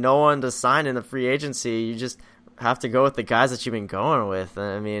money and no one to sign in the free agency. You just have to go with the guys that you've been going with. And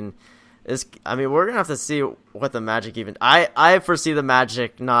I mean, we're gonna have to see what the Magic even. I foresee the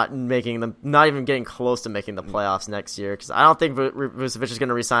Magic not even getting close to making the playoffs next year because I don't think Vucevic is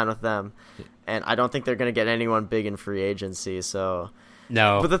gonna re-sign with them, and I don't think they're gonna get anyone big in free agency. So.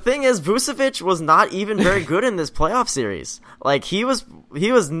 No. But the thing is, Vucevic was not even very good in this playoff series. Like, he was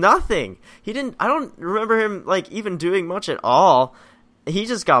nothing. I don't remember him, like, even doing much at all. He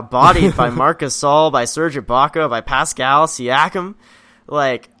just got bodied by Marc Gasol, by Serge Ibaka, by Pascal Siakam.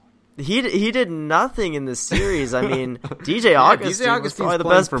 Like, he did nothing in this series. I mean, DJ Augustine was probably the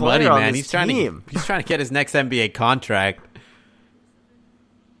best player on this team. He's trying to get his next NBA contract.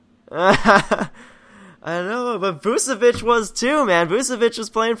 I know, but Vucevic was too, man. Vucevic was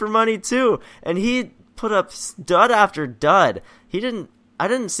playing for money too, and he put up dud after dud. I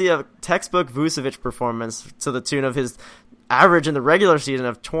didn't see a textbook Vucevic performance to the tune of his average in the regular season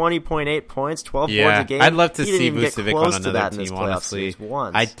of 20.8 points, 12 boards a game. I'd love to see Vucevic on another team, honestly.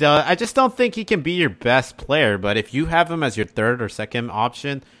 I just don't think he can be your best player, but if you have him as your third or second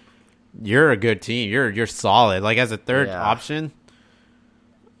option, you're a good team. You're solid. Like, as a third option.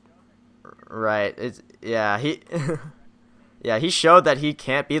 Right. He showed that he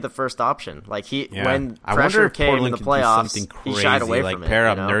can't be the first option. Like when pressure came in the playoffs, he shied away from it. Pair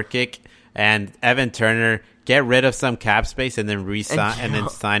up Nurkic and Evan Turner, get rid of some cap space, and then re-sign and then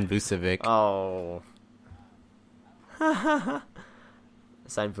sign Vucevic. Oh,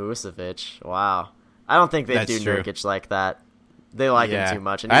 sign Vucevic. Wow. I don't think they do Nurkic like that. They like him too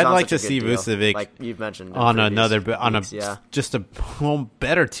much. And I'd like to see Vucevic, like you've mentioned, on just a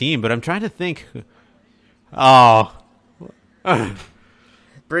better team. But I'm trying to think. Oh,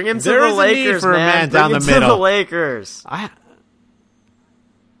 bring him to the Lakers, man. Down the middle. To the Lakers.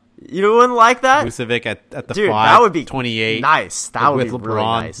 You wouldn't like that? Vucevic at the 5, that would be 28. Nice. That would be LeBron. Really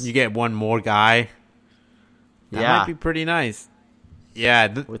nice. You get one more guy. That might be pretty nice. Yeah,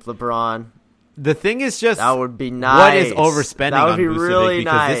 with LeBron. The thing is just that would be nice. What is overspending that would on be Vucevic? Really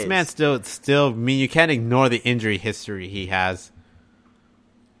because nice. This man still. I mean, you can't ignore the injury history he has.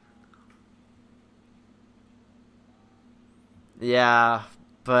 Yeah,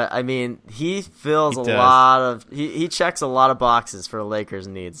 but I mean, he fills he checks a lot of boxes for the Lakers'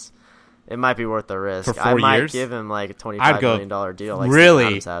 needs. It might be worth the risk. For 4 years? I might give him like a $25 million deal. Like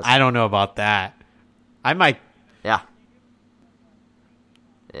really? I don't know about that. I might. Yeah.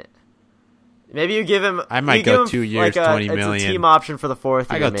 Maybe you give him. I might go 2 years, like $20 million. It's a team option for the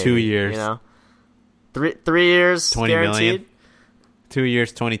fourth year. I go maybe, 2 years. You know, 3 years, 20 guaranteed. million. 2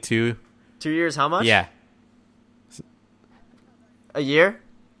 years, 22. 2 years, how much? Yeah. A year?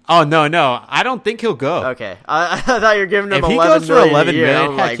 Oh no, I don't think he'll go. Okay, I thought you were giving him if he 11 goes for million 11 a year,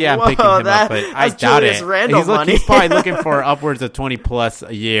 million, heck like, yeah, I'm picking him up. But I doubt Julius it. Randle He's probably looking for upwards of 20 plus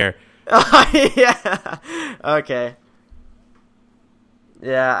a year. Yeah. Okay.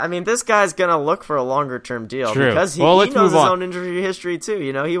 Yeah, I mean, this guy's gonna look for a longer term deal because he knows his own injury history too.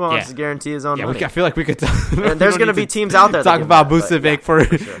 You know, he wants to guarantee his own money. I feel like we could. And there's gonna be teams out there talk that about Vucevic for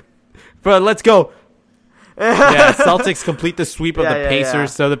sure. But let's go. Yeah, Celtics complete the sweep of the Pacers. Yeah.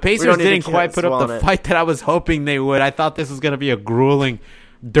 So the Pacers didn't quite put up the fight that I was hoping they would. I thought this was going to be a grueling,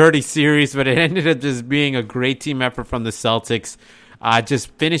 dirty series, but it ended up just being a great team effort from the Celtics. Just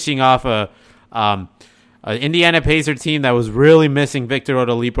finishing off an Indiana Pacer team that was really missing Victor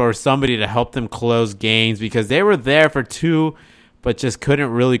Oladipo or somebody to help them close games because they were there for 2, but just couldn't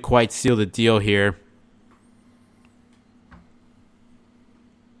really quite seal the deal here.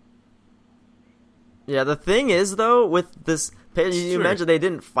 Yeah, the thing is, though, with this, you mentioned they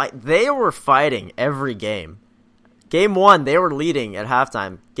didn't fight. They were fighting every game. Game 1, they were leading at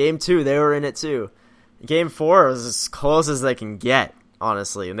halftime. Game 2, they were in it too. Game 4 was as close as they can get,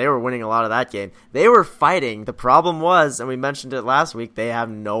 honestly, and they were winning a lot of that game. They were fighting. The problem was, and we mentioned it last week, they have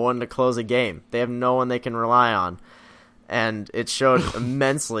no one to close a game. They have no one they can rely on. And it showed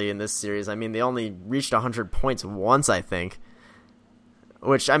immensely in this series. I mean, they only reached 100 points once, I think.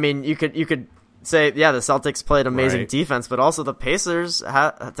 Which, I mean, you could say, yeah, the Celtics played amazing defense, but also the Pacers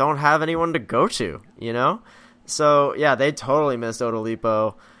don't have anyone to go to, you know? So, yeah, they totally missed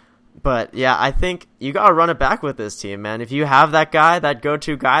Oladipo. But, yeah, I think you got to run it back with this team, man. If you have that guy, that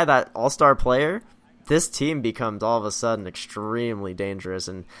go-to guy, that all-star player, this team becomes all of a sudden extremely dangerous.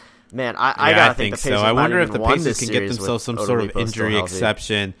 And, man, I got to think the Pacers so. I wonder if the Pacers can get themselves some sort of injury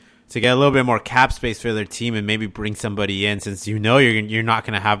exception to get a little bit more cap space for their team and maybe bring somebody in since you know you're not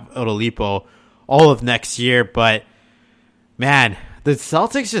going to have Oladipo all of next year. But, man, the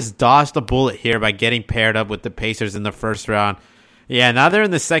Celtics just dodged the bullet here by getting paired up with the Pacers in the first round. Yeah, now they're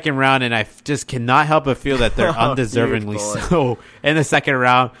in the second round, and I just cannot help but feel that they're undeservingly so in the second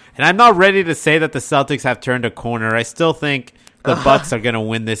round. And I'm not ready to say that the Celtics have turned a corner. I still think the Bucks are going to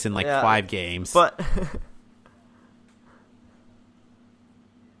win this in 5 games. But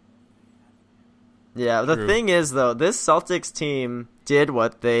yeah, the thing is, though, this Celtics team did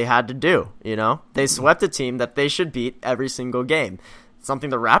what they had to do, you know? They swept a team that they should beat every single game.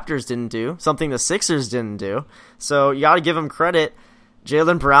 Something the Raptors didn't do, something the Sixers didn't do. So you got to give them credit.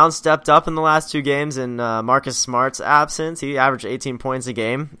 Jaylen Brown stepped up in the last 2 games in Marcus Smart's absence. He averaged 18 points a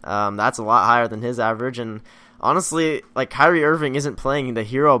game. That's a lot higher than his average. And honestly, Kyrie Irving isn't playing the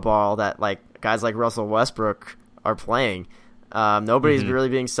hero ball that guys like Russell Westbrook are playing. Nobody's really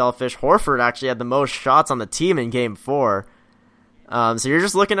being selfish. Horford actually had the most shots on the team in Game 4. So you're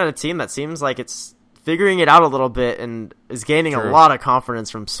just looking at a team that seems like it's figuring it out a little bit and is gaining a lot of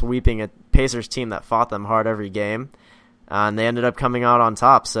confidence from sweeping a Pacers team that fought them hard every game. And they ended up coming out on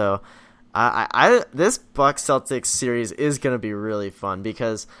top. So this Bucks Celtics series is going to be really fun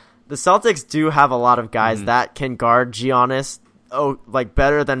because the Celtics do have a lot of guys that can guard Giannis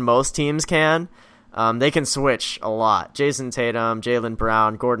better than most teams can. They can switch a lot. Jason Tatum, Jaylen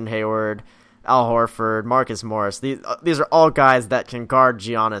Brown, Gordon Hayward, Al Horford, Marcus Morris. These are all guys that can guard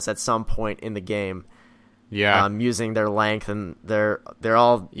Giannis at some point in the game. Yeah, using their length, and they're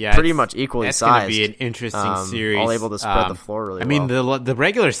all pretty much equally sized. It's going to be an interesting series. All able to spread the floor really well. I mean, the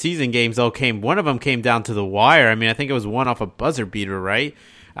regular season games one of them came down to the wire. I mean, I think it was one off a buzzer beater, right?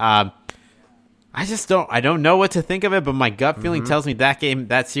 I don't know what to think of it, but my gut feeling tells me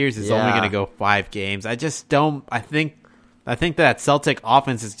that series is only going to go 5 games. I think that Celtic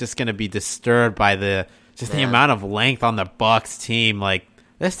offense is just going to be disturbed by the amount of length on the Bucks team.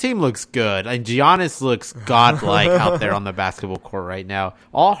 This team looks good, and Giannis looks godlike out there on the basketball court right now.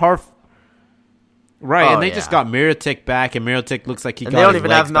 And they just got Mirotic back, and Mirotic looks like he got his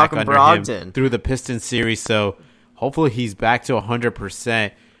legs back under him. They don't even have Malcolm Brogdon through the Pistons series, so hopefully he's back to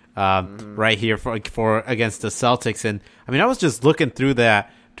 100%. Right here for against the Celtics. And I mean, I was just looking through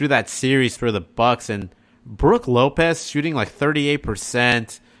that series for the Bucks, and Brook Lopez shooting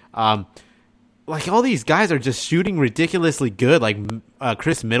 38%. All these guys are just shooting ridiculously good.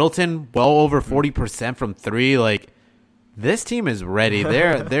 Chris Middleton well over 40% from 3. this team is ready.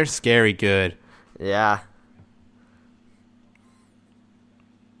 They're scary good. Yeah.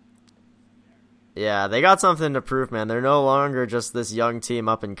 Yeah, they got something to prove, man. They're no longer just this young team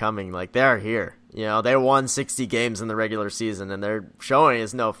up and coming. Like, they're here. You know, they won 60 games in the regular season, and they're showing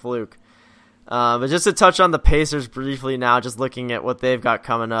it's no fluke. But just to touch on the Pacers briefly now, just looking at what they've got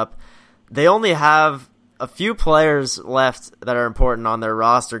coming up, they only have a few players left that are important on their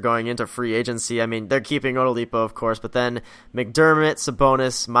roster going into free agency. I mean, they're keeping Oladipo, of course, but then McDermott,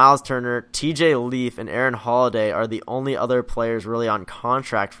 Sabonis, Miles Turner, TJ Leaf, and Aaron Holiday are the only other players really on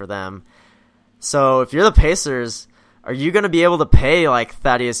contract for them. So if you're the Pacers, are you going to be able to pay like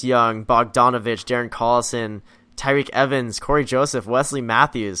Thaddeus Young, Bogdanovich, Darren Collison, Tyreek Evans, Corey Joseph, Wesley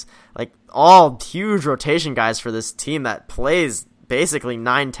Matthews, like all huge rotation guys for this team that plays basically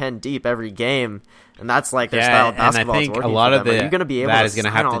 9-10 deep every game, and that's like their style of basketball. And I think a lot of that is going to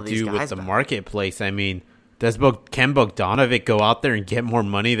have to do with the marketplace. I mean, can Bogdanovic go out there and get more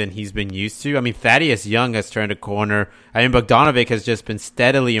money than he's been used to? I mean, Thaddeus Young has turned a corner. I mean, Bogdanovic has just been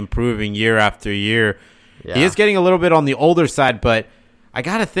steadily improving year after year. Yeah. He is getting a little bit on the older side, but I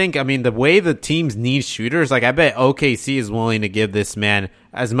got to think, I mean, the way the teams need shooters, like I bet OKC is willing to give this man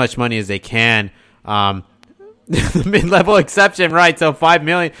as much money as they can. Mid-level exception, right? So $5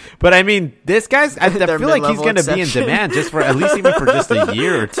 million. But I mean, this guy's, I feel like he's going to be in demand just for at least even for just a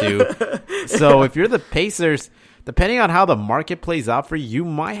year or two. So if you're the Pacers, depending on how the market plays out for you, you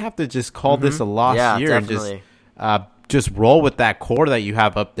might have to just call this a lost year definitely. And just roll with that core that you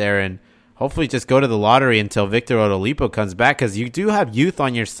have up there and hopefully just go to the lottery until Victor Oladipo comes back, because you do have youth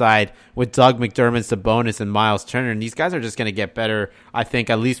on your side with Doug McDermott, Sabonis, and Miles Turner, and these guys are just going to get better, I think,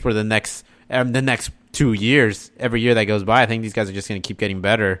 at least for the next 2 years. Every year that goes by, I think these guys are just going to keep getting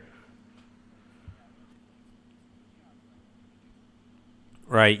better.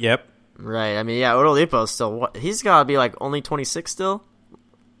 Right, yep. Right, I mean, yeah, Oladipo's still, he's got to be like only 26 still?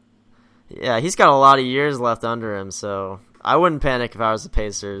 Yeah, he's got a lot of years left under him, so I wouldn't panic if I was the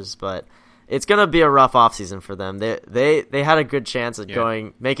Pacers, but it's going to be a rough offseason for them. They had a good chance at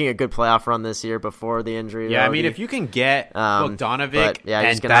making a good playoff run this year before the injury. Yeah, I mean, if you can get Bogdanovic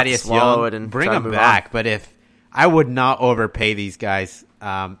and Thaddeus Young, bring them back. On. But if I would not overpay these guys,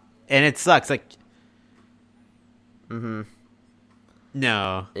 and it sucks. Like,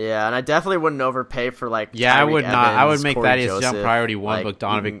 no. Yeah, and I definitely wouldn't overpay for like. Yeah, Tyreek I would Evans, not. I would make Corey Thaddeus Joseph, Young priority one, like,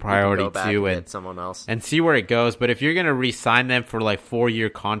 Bogdanovic priority two, and someone else, and see where it goes. But if you're gonna re-sign them for like 4-year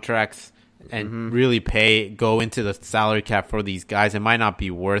contracts and really go into the salary cap for these guys, it might not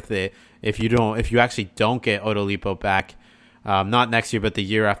be worth it if you actually don't get Oladipo back, not next year but the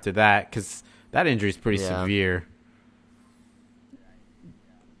year after that, because that injury is pretty severe.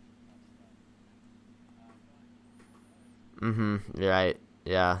 Right.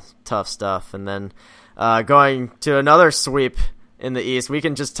 Yeah, tough stuff. And then going to another sweep in the East, we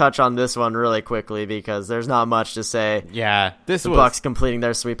can just touch on this one really quickly because there's not much to say. Yeah, the Bucks completing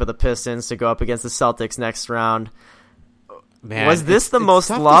their sweep of the Pistons to go up against the Celtics next round. Man, was this the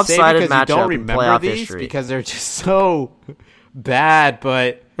most lopsided matchup in playoff history? Because they're just so bad,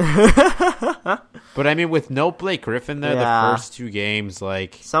 but but I mean, with no Blake Griffin there, the first two games,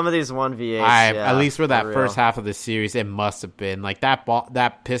 like some of these 1v8s, at least for that first half of the series, it must have been like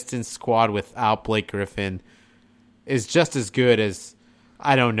that Pistons squad without Blake Griffin is just as good as,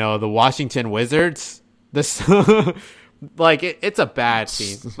 I don't know, the Washington Wizards. Like it's a bad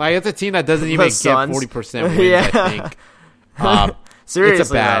team. Like it's a team that doesn't even get 40% wins. I think. Seriously,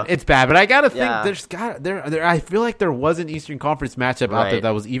 it's bad. But I gotta think there. I feel like there was an Eastern Conference matchup out there that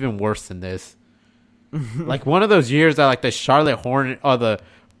was even worse than this. Like one of those years that like the Charlotte Hornet or the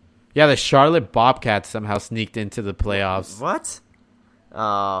Charlotte Bobcats somehow sneaked into the playoffs. What?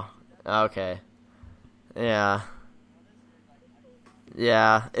 Oh, okay. Yeah.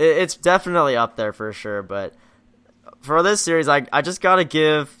 Yeah, it's definitely up there for sure, but for this series, I just got to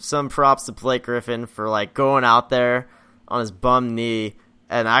give some props to Blake Griffin for like going out there on his bum knee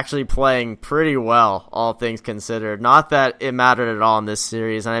and actually playing pretty well, all things considered. Not that it mattered at all in this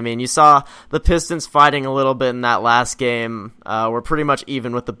series. And I mean, you saw the Pistons fighting a little bit in that last game. We're pretty much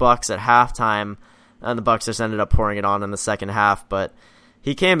even with the Bucks at halftime, and the Bucks just ended up pouring it on in the second half. But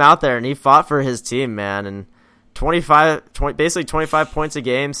he came out there and he fought for his team, man, and basically 25 points a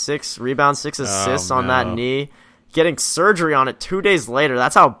game, 6 rebounds, 6 assists on that knee. Getting surgery on it 2 days later.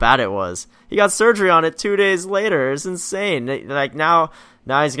 That's how bad it was. He got surgery on it 2 days later. It's insane. Like now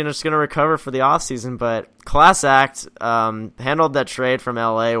he's just gonna recover for the offseason. But class act, handled that trade from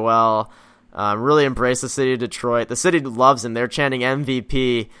LA well. Really embraced the city of Detroit. The city loves him. They're chanting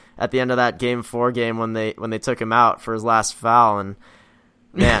MVP at the end of that Game 4 game when they took him out for his last foul. And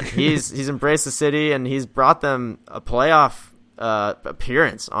man, he's embraced the city and he's brought them a playoff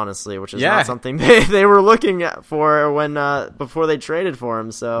appearance, honestly, which is not something they were looking for when before they traded for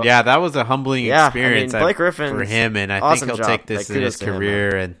him. So yeah, that was a humbling experience. Blake Griffin for him, and I think he'll take this in his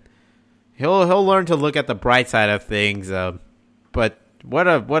career, and he'll learn to look at the bright side of things. But what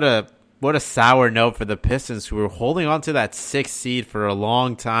a sour note for the Pistons, who were holding on to that 6th seed for a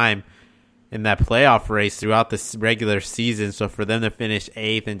long time in that playoff race throughout the regular season. So for them to finish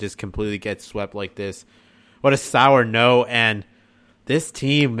 8th and just completely get swept like this, what a sour note. And this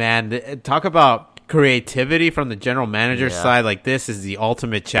team, man, talk about creativity from the general manager's side. Like, this is the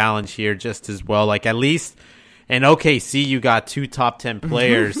ultimate challenge here just as well. Like, at least in OKC, you got 2 top 10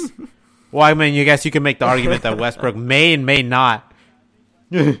 players. Well, I mean, you guess you can make the argument that Westbrook may and may not.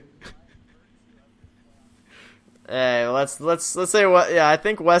 Hey, let's say what? Yeah, I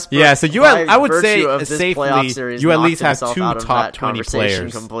think Westbrook. Yeah, so I would say safely you at least have 2 top 20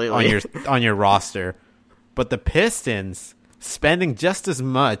 players on your roster. But the Pistons spending just as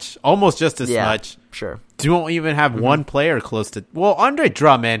much, almost just as much. Sure. Don't even have one player close to. Well, Andre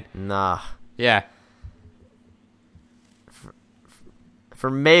Drummond. Nah. Yeah. For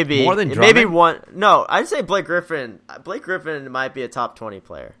maybe more than Drummond? Maybe one. No, I'd say Blake Griffin. Blake Griffin might be a top 20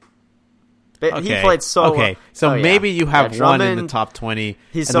 player. But he played so well. So maybe you have one in the top 20.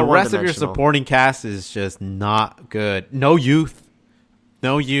 He's and so the rest of your supporting cast is just not good. No youth.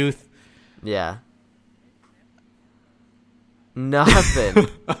 Yeah. Nothing.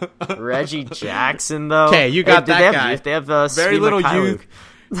 Reggie Jackson, though. Okay, you got that guy. They have very little youth.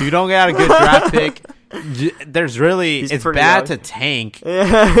 You don't get a good draft pick. There's really, it's bad young to tank.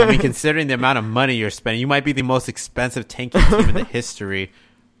 I mean, considering the amount of money you're spending, you might be the most expensive tanking team in the history.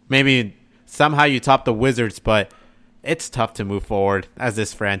 Maybe somehow you top the Wizards, but it's tough to move forward as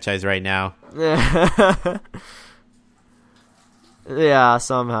this franchise right now. Yeah,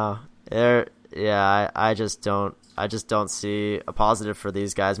 somehow. I just don't see a positive for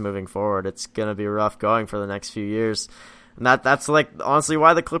these guys moving forward. It's gonna be rough going for the next few years. And that's like honestly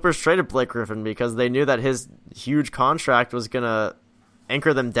why the Clippers traded Blake Griffin, because they knew that his huge contract was gonna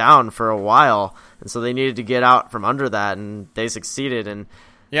anchor them down for a while, and so they needed to get out from under that, and they succeeded. And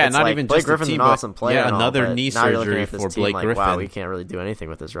yeah, not like even Blake just Griffin's team, an awesome player. Yeah, another all, knee now you're surgery looking at for this team Blake like, Griffin. wow, we can't really do anything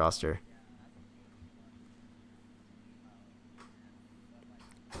with this roster.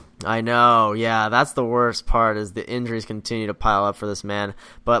 I know, yeah, that's the worst part, is the injuries continue to pile up for this man.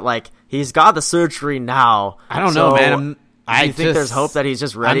 But like, he's got the surgery now. I don't know, man. Do you think there's hope that he's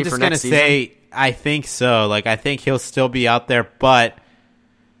just ready for next season? I'm just gonna say, I think so. Like, I think he'll still be out there, but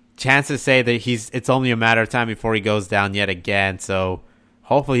chances say that it's only a matter of time before he goes down yet again. So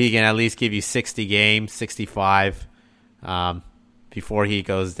hopefully he can at least give you 60 games, 65, before he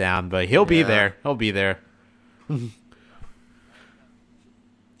goes down. But he'll be there. He'll be there.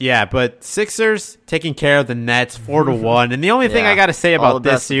 Yeah, but Sixers taking care of the Nets 4-1, and the only thing I got to say about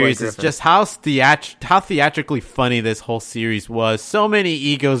this series is just how theatrically funny this whole series was. So many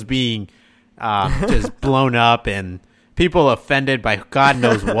egos being just blown up, and people offended by God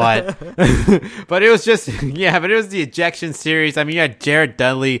knows what. But it was just but it was the ejection series. I mean, you had Jared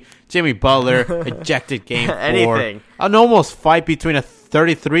Dudley, Jimmy Butler ejected game 4. Anything. An almost fight between a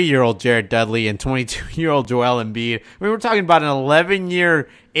 33-year-old Jared Dudley and 22-year-old Joel Embiid. I mean, we're talking about an 11-year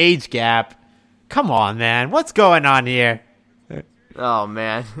age gap. Come on, man. What's going on here? Oh,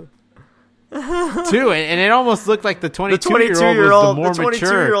 man. Too, and it almost looked like the 22-year-old was the more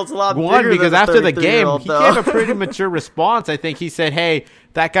mature one, because after the game, he gave a pretty mature response. I think he said, hey,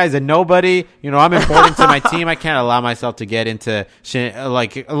 that guy's a nobody. You know, I'm important to my team. I can't allow myself to get into,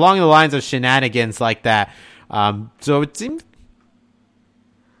 like, along the lines of shenanigans like that. So it seemed...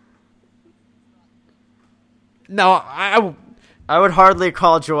 No, I would hardly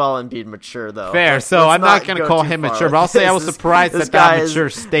call Joel Embiid mature, though. Fair, so I'm not going to call him mature, but I'll say I was surprised at that mature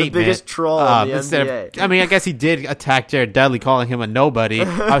statement. The biggest troll in the NBA. I mean, I guess he did attack Jared Dudley, calling him a nobody.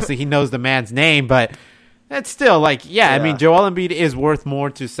 Obviously, he knows the man's name, but it's still like, I mean, Joel Embiid is worth more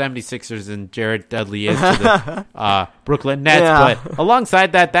to 76ers than Jared Dudley is to the Brooklyn Nets. Yeah. But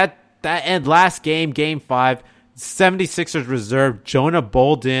alongside that end last game, Game 5, 76ers reserve Jonah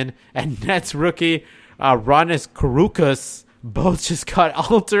Bolden and Nets rookie Ronis Karukas both just got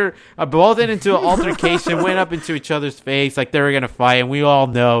both into an altercation, went up into each other's face like they were going to fight, and we all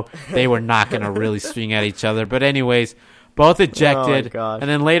know they were not going to really swing at each other. But anyways, both ejected. And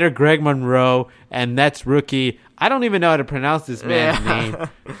then later Greg Monroe and Nets rookie, I don't even know how to pronounce this man's name,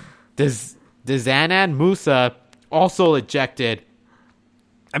 Dezanan Musa, also ejected.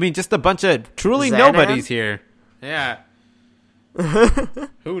 I mean, just a bunch of truly nobodies here. Yeah.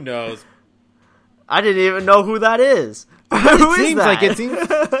 Who knows? I didn't even know who that is. Who is that? Like it seems.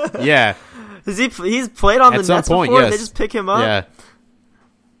 Yeah. He's played on the Nets before. Yes. They just pick him up. Yeah.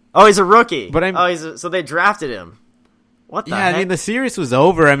 Oh, he's a rookie. But so they drafted him. What the heck? I mean, the series was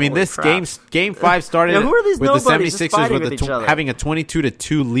over. I mean, this game 5 started who are these with the 76ers with having a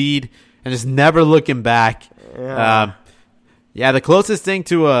 22-2 lead and just never looking back. Yeah. The closest thing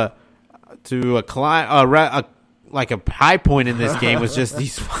to a high point in this game was just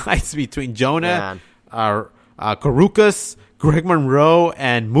these fights between Jonah, Karukas, Greg Monroe,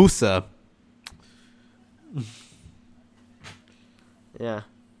 and Musa. Yeah.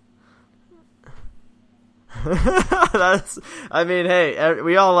 Hey,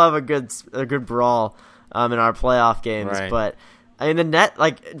 we all love a good brawl in our playoff games, right. But I mean the net,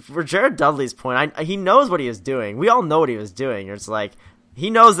 like for Jared Dudley's point, he knows what he was doing. We all know what he was doing. It's like he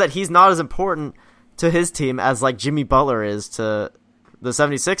knows that he's not as important to his team as like Jimmy Butler is to the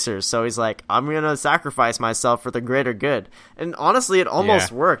 76ers. So he's like, I'm going to sacrifice myself for the greater good. And honestly, it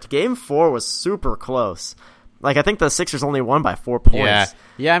almost worked. Game 4 was super close. Like, I think the Sixers only won by 4 points.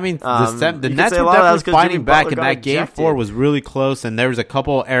 Yeah, I mean, the Nets were definitely fighting back, and that Game 4 was really close, and there was a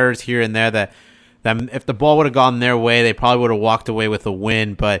couple errors here and there that if the ball would have gone their way, they probably would have walked away with a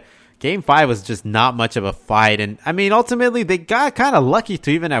win, but Game 5 was just not much of a fight, and I mean, ultimately, they got kind of lucky to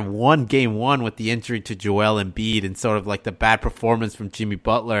even have won Game 1 with the injury to Joel Embiid and sort of like the bad performance from Jimmy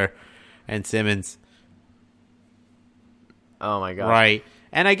Butler and Simmons. Oh, my God. Right.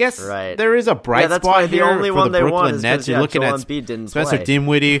 And I guess there is a bright spot here for the Brooklyn Nets. You're looking at Spencer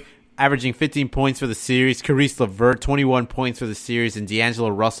Dinwiddie averaging 15 points for the series, Caris LeVert 21 points for the series, and D'Angelo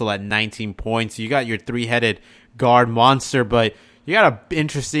Russell at 19 points. You got your three-headed guard monster, but you got an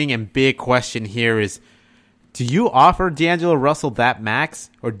interesting and big question here is, do you offer D'Angelo Russell that max,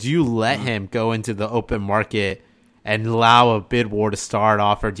 or do you let him go into the open market and allow a bid war to start,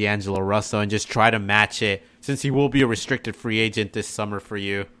 offer D'Angelo Russell, and just try to match it, since he will be a restricted free agent this summer for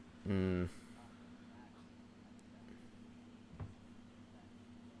you?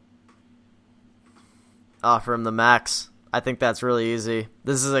 Offer him the max. I think that's really easy.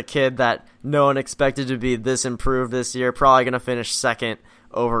 This is a kid that no one expected to be this improved this year. Probably going to finish second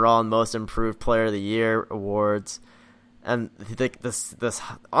overall in Most Improved Player of the Year awards. And this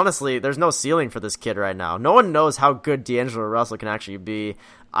honestly, there's no ceiling for this kid right now. No one knows how good D'Angelo Russell can actually be.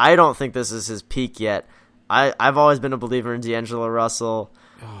 I don't think this is his peak yet. I've always been a believer in D'Angelo Russell.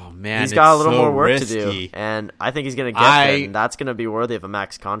 Oh man, he's got a little more work to do, and I think he's going to get there, and that's going to be worthy of a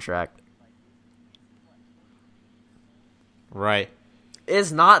max contract. Right.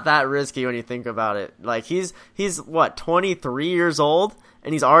 It's not that risky when you think about it. Like he's what, 23 years old,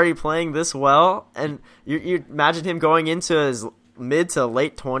 and he's already playing this well. And you imagine him going into his mid to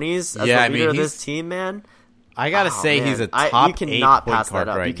late 20s as the leader of this team, man. I gotta say, he's a top you cannot 8 pass point guard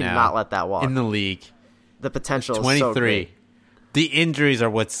that up. right You cannot now let that walk in the league. The potential is 23. so great. The injuries are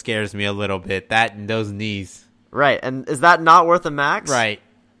what scares me a little bit. That and those knees. Right, and is that not worth a max? Right.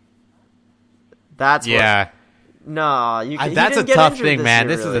 That's yeah. No, that's a tough thing, man.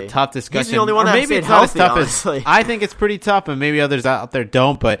 This is a tough discussion. He's the only one that maybe stayed healthy, honestly. I think it's pretty tough, and maybe others out there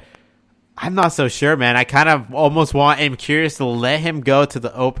don't. But I'm not so sure, man. I kind of almost am curious to let him go to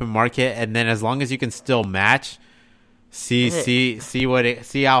the open market, and then as long as you can still match, see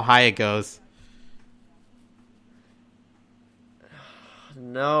how high it goes.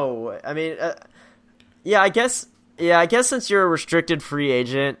 No, I mean, I guess since you're a restricted free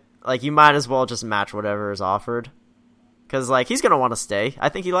agent, like, you might as well just match whatever is offered. Because, like, he's going to want to stay. I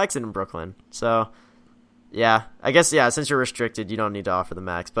think he likes it in Brooklyn. So, yeah. I guess, since you're restricted, you don't need to offer the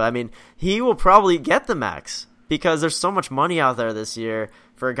max. But, I mean, he will probably get the max. Because there's so much money out there this year.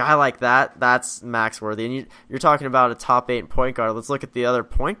 For a guy like that, that's max worthy. And you're talking about a top 8 point guard. Let's look at the other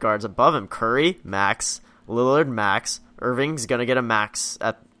point guards above him. Curry, max. Lillard, max. Irving's going to get a max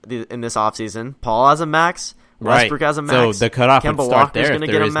in this offseason. Paul has a max. Westbrook has a max. So the cutoff would start Walker's there if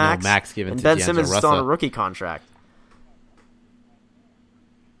there is no max given to Ben D'Angelo Simmons is Russell. still on a rookie contract.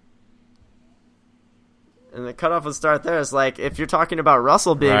 And the cutoff would start there. It's like, if you're talking about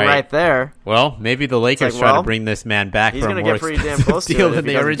Russell being right there. Well, maybe the Lakers try to bring this man back for a more expensive deal than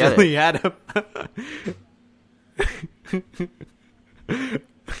they originally had him.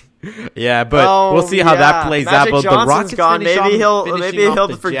 Yeah, but we'll see how that plays out. But the Rockets gone. Maybe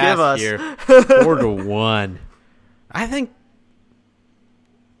he'll forgive us. Here, 4-1. I think.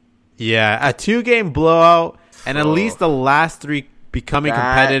 Yeah, a 2-game blowout, and at least the last 3 becoming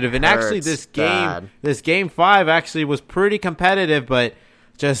competitive. And actually, this game 5 actually was pretty competitive, but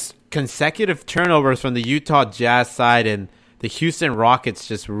just consecutive turnovers from the Utah Jazz side and the Houston Rockets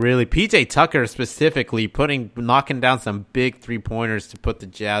just really, PJ Tucker specifically, knocking down some big 3-pointers to put the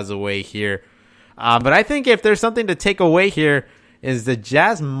Jazz away here. But I think if there's something to take away here is the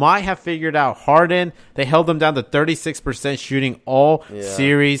Jazz might have figured out Harden. They held him down to 36% shooting all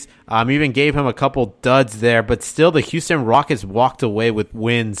series. Even gave him a couple duds there, but still the Houston Rockets walked away with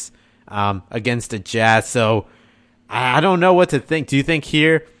wins against the Jazz. So I don't know what to think. Do you think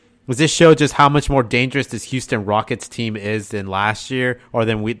here, does this show just how much more dangerous this Houston Rockets team is than last year or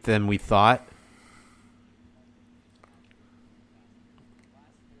than we thought?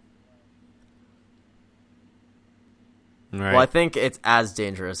 Right. Well, I think it's as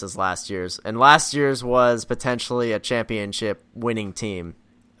dangerous as last year's. And last year's was potentially a championship winning team,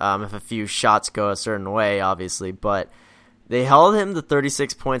 if a few shots go a certain way, obviously. But they held him to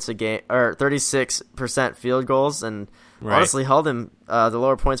 36 points a game, or 36% field goals, and honestly held him the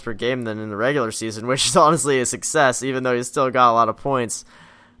lower points per game than in the regular season, which is honestly a success, even though he still got a lot of points.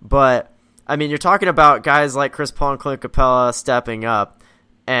 But, I mean, you're talking about guys like Chris Paul and Clint Capella stepping up.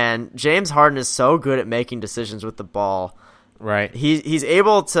 And James Harden is so good at making decisions with the ball. Right. He's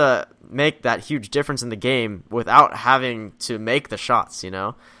able to make that huge difference in the game without having to make the shots, you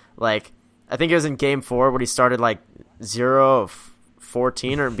know? Like, I think it was in Game 4 when he started, 0 of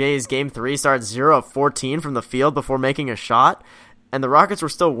 14, or maybe his Game 3 started 0 of 14 from the field before making a shot, and the Rockets were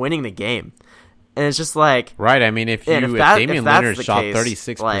still winning the game. And it's just like... Right, I mean, if Damian Lillard shot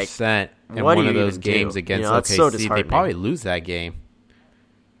 36% in one of those games against OKC, they probably lose that game.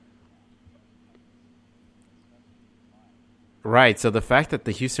 Right, so the fact that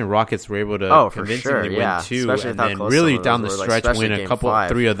the Houston Rockets were able to convincingly win two, and then really down the stretch win a couple,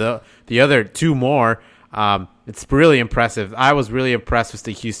 three of the other two more, it's really impressive. I was really impressed with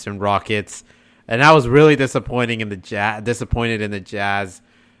the Houston Rockets, and I was really disappointed in the Jazz.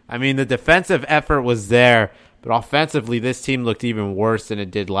 I mean, the defensive effort was there, but offensively, this team looked even worse than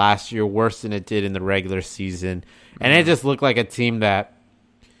it did last year, worse than it did in the regular season, and it just looked like a team that,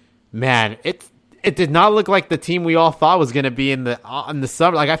 man, It did not look like the team we all thought was going to be in the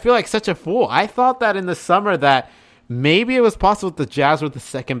summer. Like, I feel like such a fool. I thought that in the summer that maybe it was possible that the Jazz were the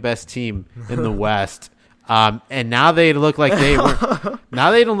second best team in the West, and now they look like they were. Now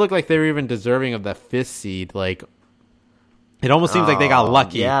they don't look like they were even deserving of the 5th seed. Like, it almost seems like they got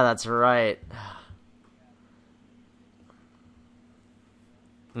lucky. Yeah, that's right.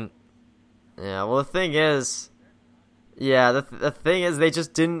 Yeah. Well, the thing is. Yeah, the thing is they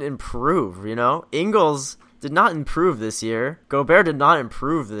just didn't improve, you know? Ingles did not improve this year. Gobert did not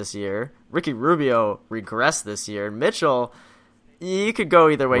improve this year. Ricky Rubio regressed this year. Mitchell, you could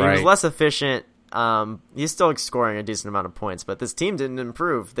go either way. Right. He was less efficient. He's still scoring a decent amount of points, but this team didn't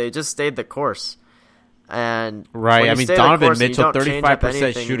improve. They just stayed the course. And right, I mean, Donovan Mitchell,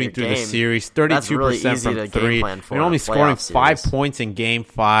 35% shooting through the series, 32% really from three. And only scoring 5 points in Game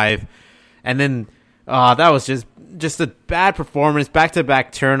 5. And then that was just a bad performance,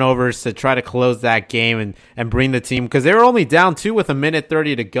 back-to-back turnovers to try to close that game and bring the team, because they were only down 2 with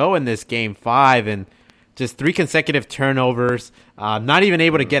 1:30 to go in this Game 5, and just 3 consecutive turnovers, not even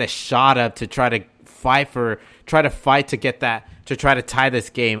able to get a shot up to try to fight to get that, to try to tie this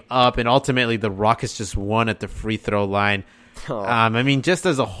game up, and ultimately the Rockets just won at the free throw line. I mean, just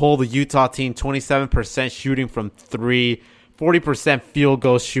as a whole, the Utah team, 27% shooting from 3, 40% field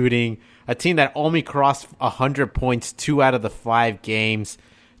goal shooting, a team that only crossed 100 points 2 out of the 5 games,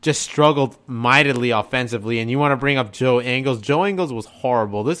 just struggled mightily offensively. And you want to bring up Joe Ingles. Joe Ingles was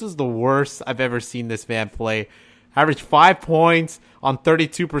horrible. This is the worst I've ever seen this man play. Averaged 5 points on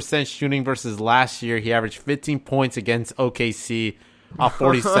 32% shooting versus last year. He averaged 15 points against OKC on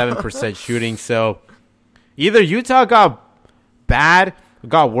 47% shooting. So either Utah got bad,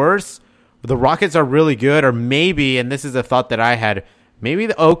 got worse, the Rockets are really good, or maybe, and this is a thought that I had, maybe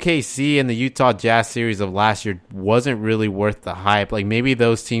the OKC and the Utah Jazz series of last year wasn't really worth the hype. Like, maybe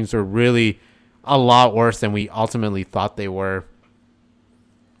those teams were really a lot worse than we ultimately thought they were.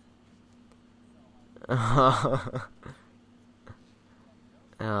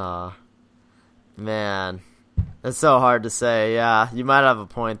 Oh, man. It's so hard to say. Yeah, you might have a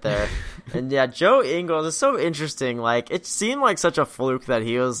point there. And yeah, Joe Ingles is so interesting. Like, it seemed like such a fluke that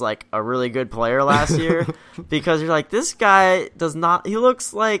he was like a really good player last year, because you're like, this guy does not. He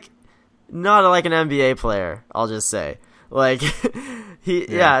looks like not like an NBA player. I'll just say, like,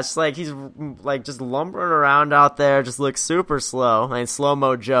 it's like he's like just lumbering around out there, just looks super slow. I mean, Slow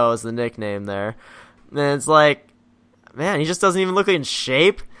Mo Joe is the nickname there. And it's like, man, he just doesn't even look in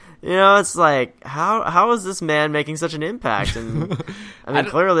shape. You know, it's like, how is this man making such an impact? And I mean,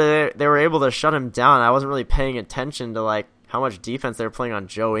 clearly they were able to shut him down. I wasn't really paying attention to like how much defense they were playing on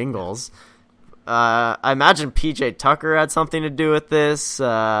Joe Ingles. I imagine PJ Tucker had something to do with this.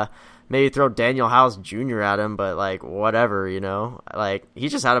 maybe throw Daniel House Jr. at him, but like whatever, you know, like he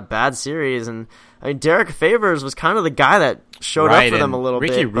just had a bad series. And I mean, Derek Favors was kind of the guy that showed up for them a little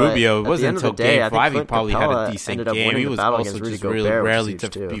Ricky bit. Rubio, it wasn't until game 5 he probably had Capella a decent game. He was also just really rarely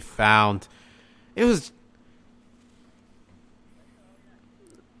to be found. It was.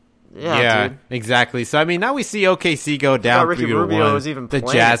 Yeah, dude. Exactly. So I mean, now we see OKC go down 3-1. The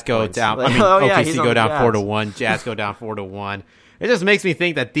Jazz go down. Like, OKC go down 4-1. Jazz go down 4-1. It just makes me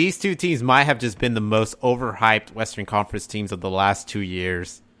think that these two teams might have just been the most overhyped Western Conference teams of the last 2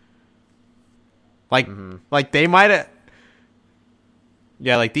 years. Like they might have.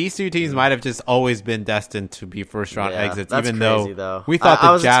 Yeah, like these two teams might have just always been destined to be first round exits, even though we thought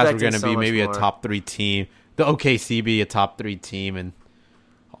the Jazz were going to be maybe a top 3 team, the OKC be a top 3 team, and.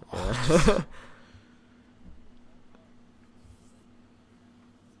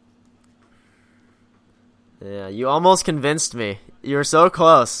 Yeah, you almost convinced me. You were so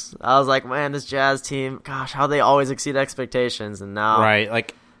close. I was like, man, this Jazz team, gosh, how they always exceed expectations, and now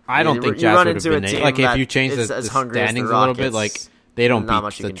like I don't think Jazz would have been like if you change the standings a little bit, like they don't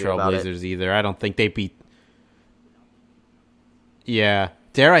beat the Trailblazers either. I don't think they beat. Yeah,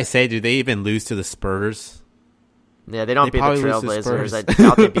 dare I say, do they even lose to the Spurs? Yeah, they don't beat the Trailblazers. I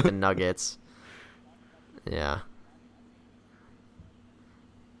doubt they beat the Nuggets. Yeah.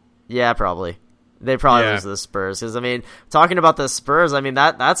 Yeah, probably. They probably lose to the Spurs. Because, I mean, talking about the Spurs, I mean,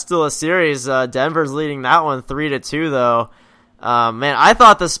 that's still a series. Denver's leading that one 3-2, though. Man, I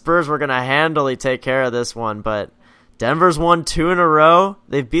thought the Spurs were going to handily take care of this one, but Denver's won 2 in a row.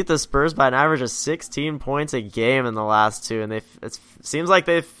 They've beat the Spurs by an average of 16 points a game in the last 2, and it seems like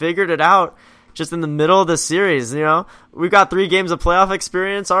they've figured it out. Just in the middle of the series, you know, we've got 3 games of playoff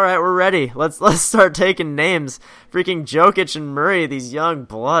experience. All right, we're ready. Let's start taking names. Freaking Jokic and Murray, these young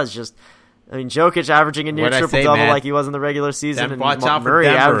bloods. Jokic averaging a near triple double like he was in the regular season, and Murray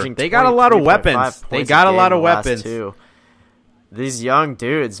averaging. They got a lot of weapons. They got a lot of weapons. These young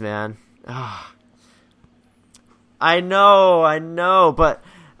dudes, man. I know, but.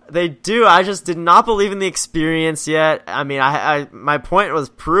 They do. I just did not believe in the experience yet. I mean, my point was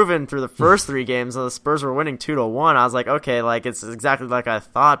proven through the first 3 games. The Spurs were winning 2-1. I was like, okay, like it's exactly like I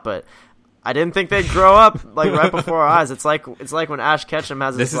thought, but I didn't think they'd grow up like right before our eyes. It's like when Ash Ketchum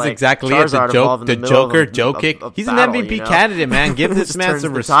has this his, is like, exactly Charizard it. The Joker, Jokic. He's battle, an MVP candidate, man. Give this man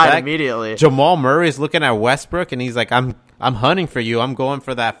some respect. Immediately. Jamal Murray is looking at Westbrook, and he's like, I'm hunting for you. I'm going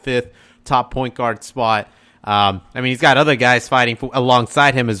for that 5th top point guard spot. I mean, he's got other guys fighting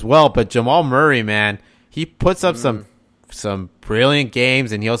alongside him as well, but Jamal Murray, man, he puts up some brilliant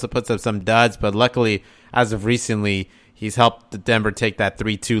games, and he also puts up some duds, but luckily, as of recently, he's helped the Denver take that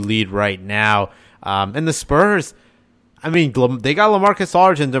 3-2 lead right now. And the Spurs, I mean, they got LaMarcus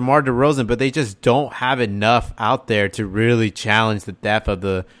Aldridge and DeMar DeRozan, but they just don't have enough out there to really challenge the depth of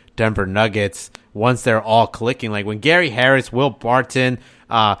the Denver Nuggets once they're all clicking. Like when Gary Harris, Will Barton,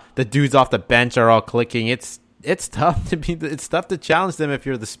 the dudes off the bench are all clicking. It's tough to challenge them if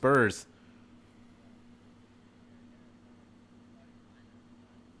you're the Spurs.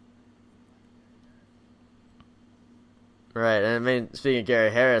 Right, and I mean, speaking of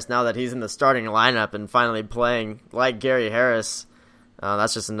Gary Harris, now that he's in the starting lineup and finally playing like Gary Harris,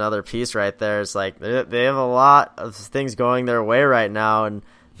 that's just another piece right there. It's like they have a lot of things going their way right now, and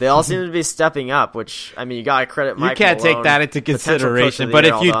they all seem to be stepping up, which, I mean, you got to credit Mike You can't Malone, take that into consideration, but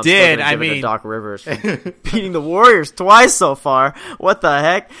if you did, I mean... Doc Rivers for beating the Warriors twice so far. What the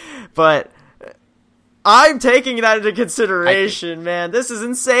heck? But I'm taking that into consideration, man. This is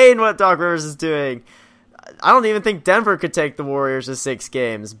insane what Doc Rivers is doing. I don't even think Denver could take the Warriors to 6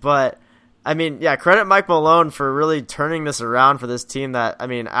 games, but... I mean, yeah, credit Mike Malone for really turning this around for this team that, I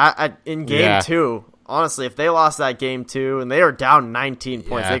mean, in game 2... Honestly, if they lost that game 2 and they were down 19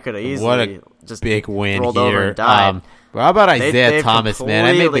 points, they could have easily just big win rolled here. Over and died. Well, how about Isaiah Thomas, man?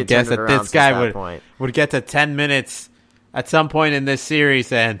 I made the guess that this guy would get to 10 minutes at some point in this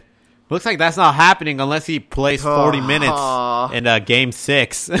series, and looks like that's not happening unless he plays 40 minutes in game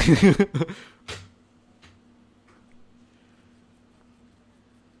 6.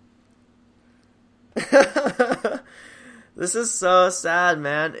 This is so sad,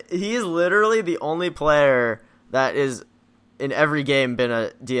 man. He's literally the only player that is in every game been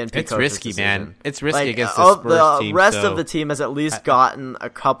a DNP coach. It's risky, man. It's risky against the Spurs team. The rest of the team has at least gotten a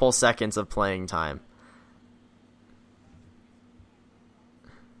couple seconds of playing time.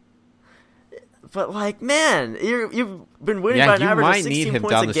 But, like, man, you've been winning by an average of 16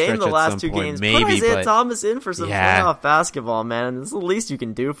 points a game the last 2 games. Put Isaiah Thomas in for some playoff basketball, man. It's the least you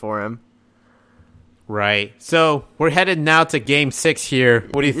can do for him. Right. So we're headed now to Game 6 here.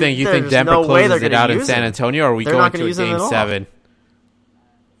 What do you think? You think Denver closes it out in San Antonio, or are we going to a Game 7?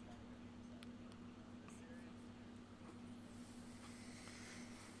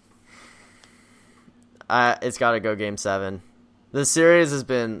 It's got to go Game 7. The series has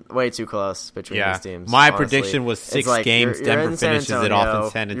been way too close between these teams. My honestly. prediction was 6 like Denver finishes it off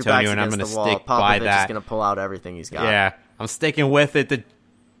in San Antonio, and I'm going to stick by that. Popovich is going to pull out everything he's got. Yeah, I'm sticking with it.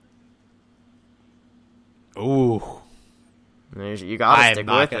 Ooh. You got to stick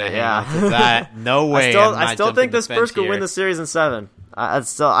with it. Yeah. That. No way. I still think the Spurs could win the series in 7. I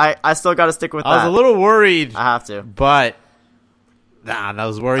still got to stick with that. I was a little worried. I have to. But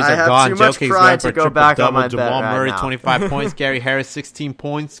those worries are gone. I have too much pride to go back on my bet Jamal right Murray, now. 25 points. Gary Harris, 16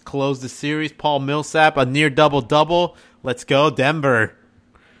 points. Closed the series. Paul Millsap, a near double-double. Let's go, Denver.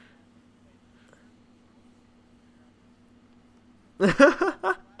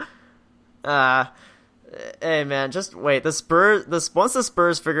 Hey man, just wait. Once the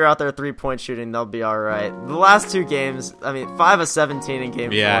Spurs figure out their 3-point shooting, they'll be all right. The last 2 games, 5 of 17 in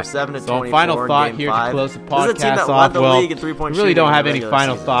Game 4, 7 of 24 final thought in Game here 5. to close the This is a team podcast that off. led the league in 3-point really shooting don't in have the any regular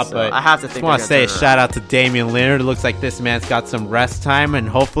final season, thought, so but I have to just think. want to say a shout out to Damian Lillard. It looks like this man's got some rest time, and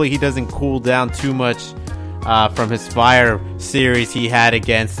hopefully he doesn't cool down too much from his fire series he had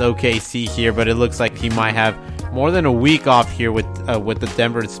against OKC here. But it looks like he might have more than a week off here with the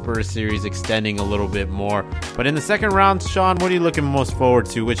Denver Spurs series extending a little bit more. But in the second round, Sean, what are you looking most forward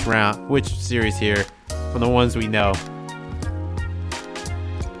to? Which series here from the ones we know?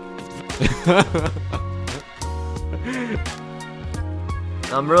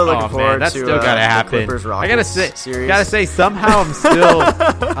 I'm really looking forward that's to still gotta happen. Clippers Rockets I gotta say, somehow I'm still.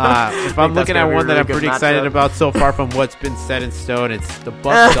 If I'm looking at one that I'm pretty excited about so far from what's been set in stone, it's the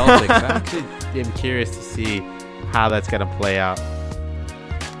Bucks Celtics. I actually am curious to see how that's gonna play out.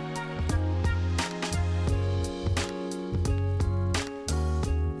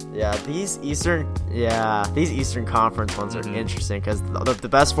 Yeah, these Eastern Conference ones are interesting because the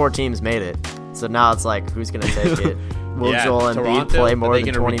best 4 teams made it. So now it's like, who's gonna take it? Will Joel Embiid play more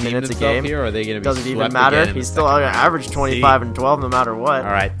than 20 minutes a game? Here, or are they gonna be Doesn't even matter. He's still going to average 25 and 12 no matter what.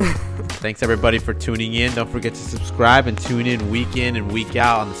 All right. Thanks, everybody, for tuning in. Don't forget to subscribe and tune in and week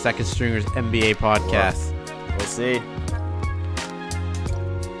out on the Second Stringers NBA podcast. We'll see.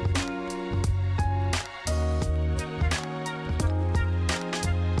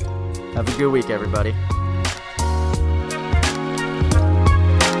 Have a good week, everybody.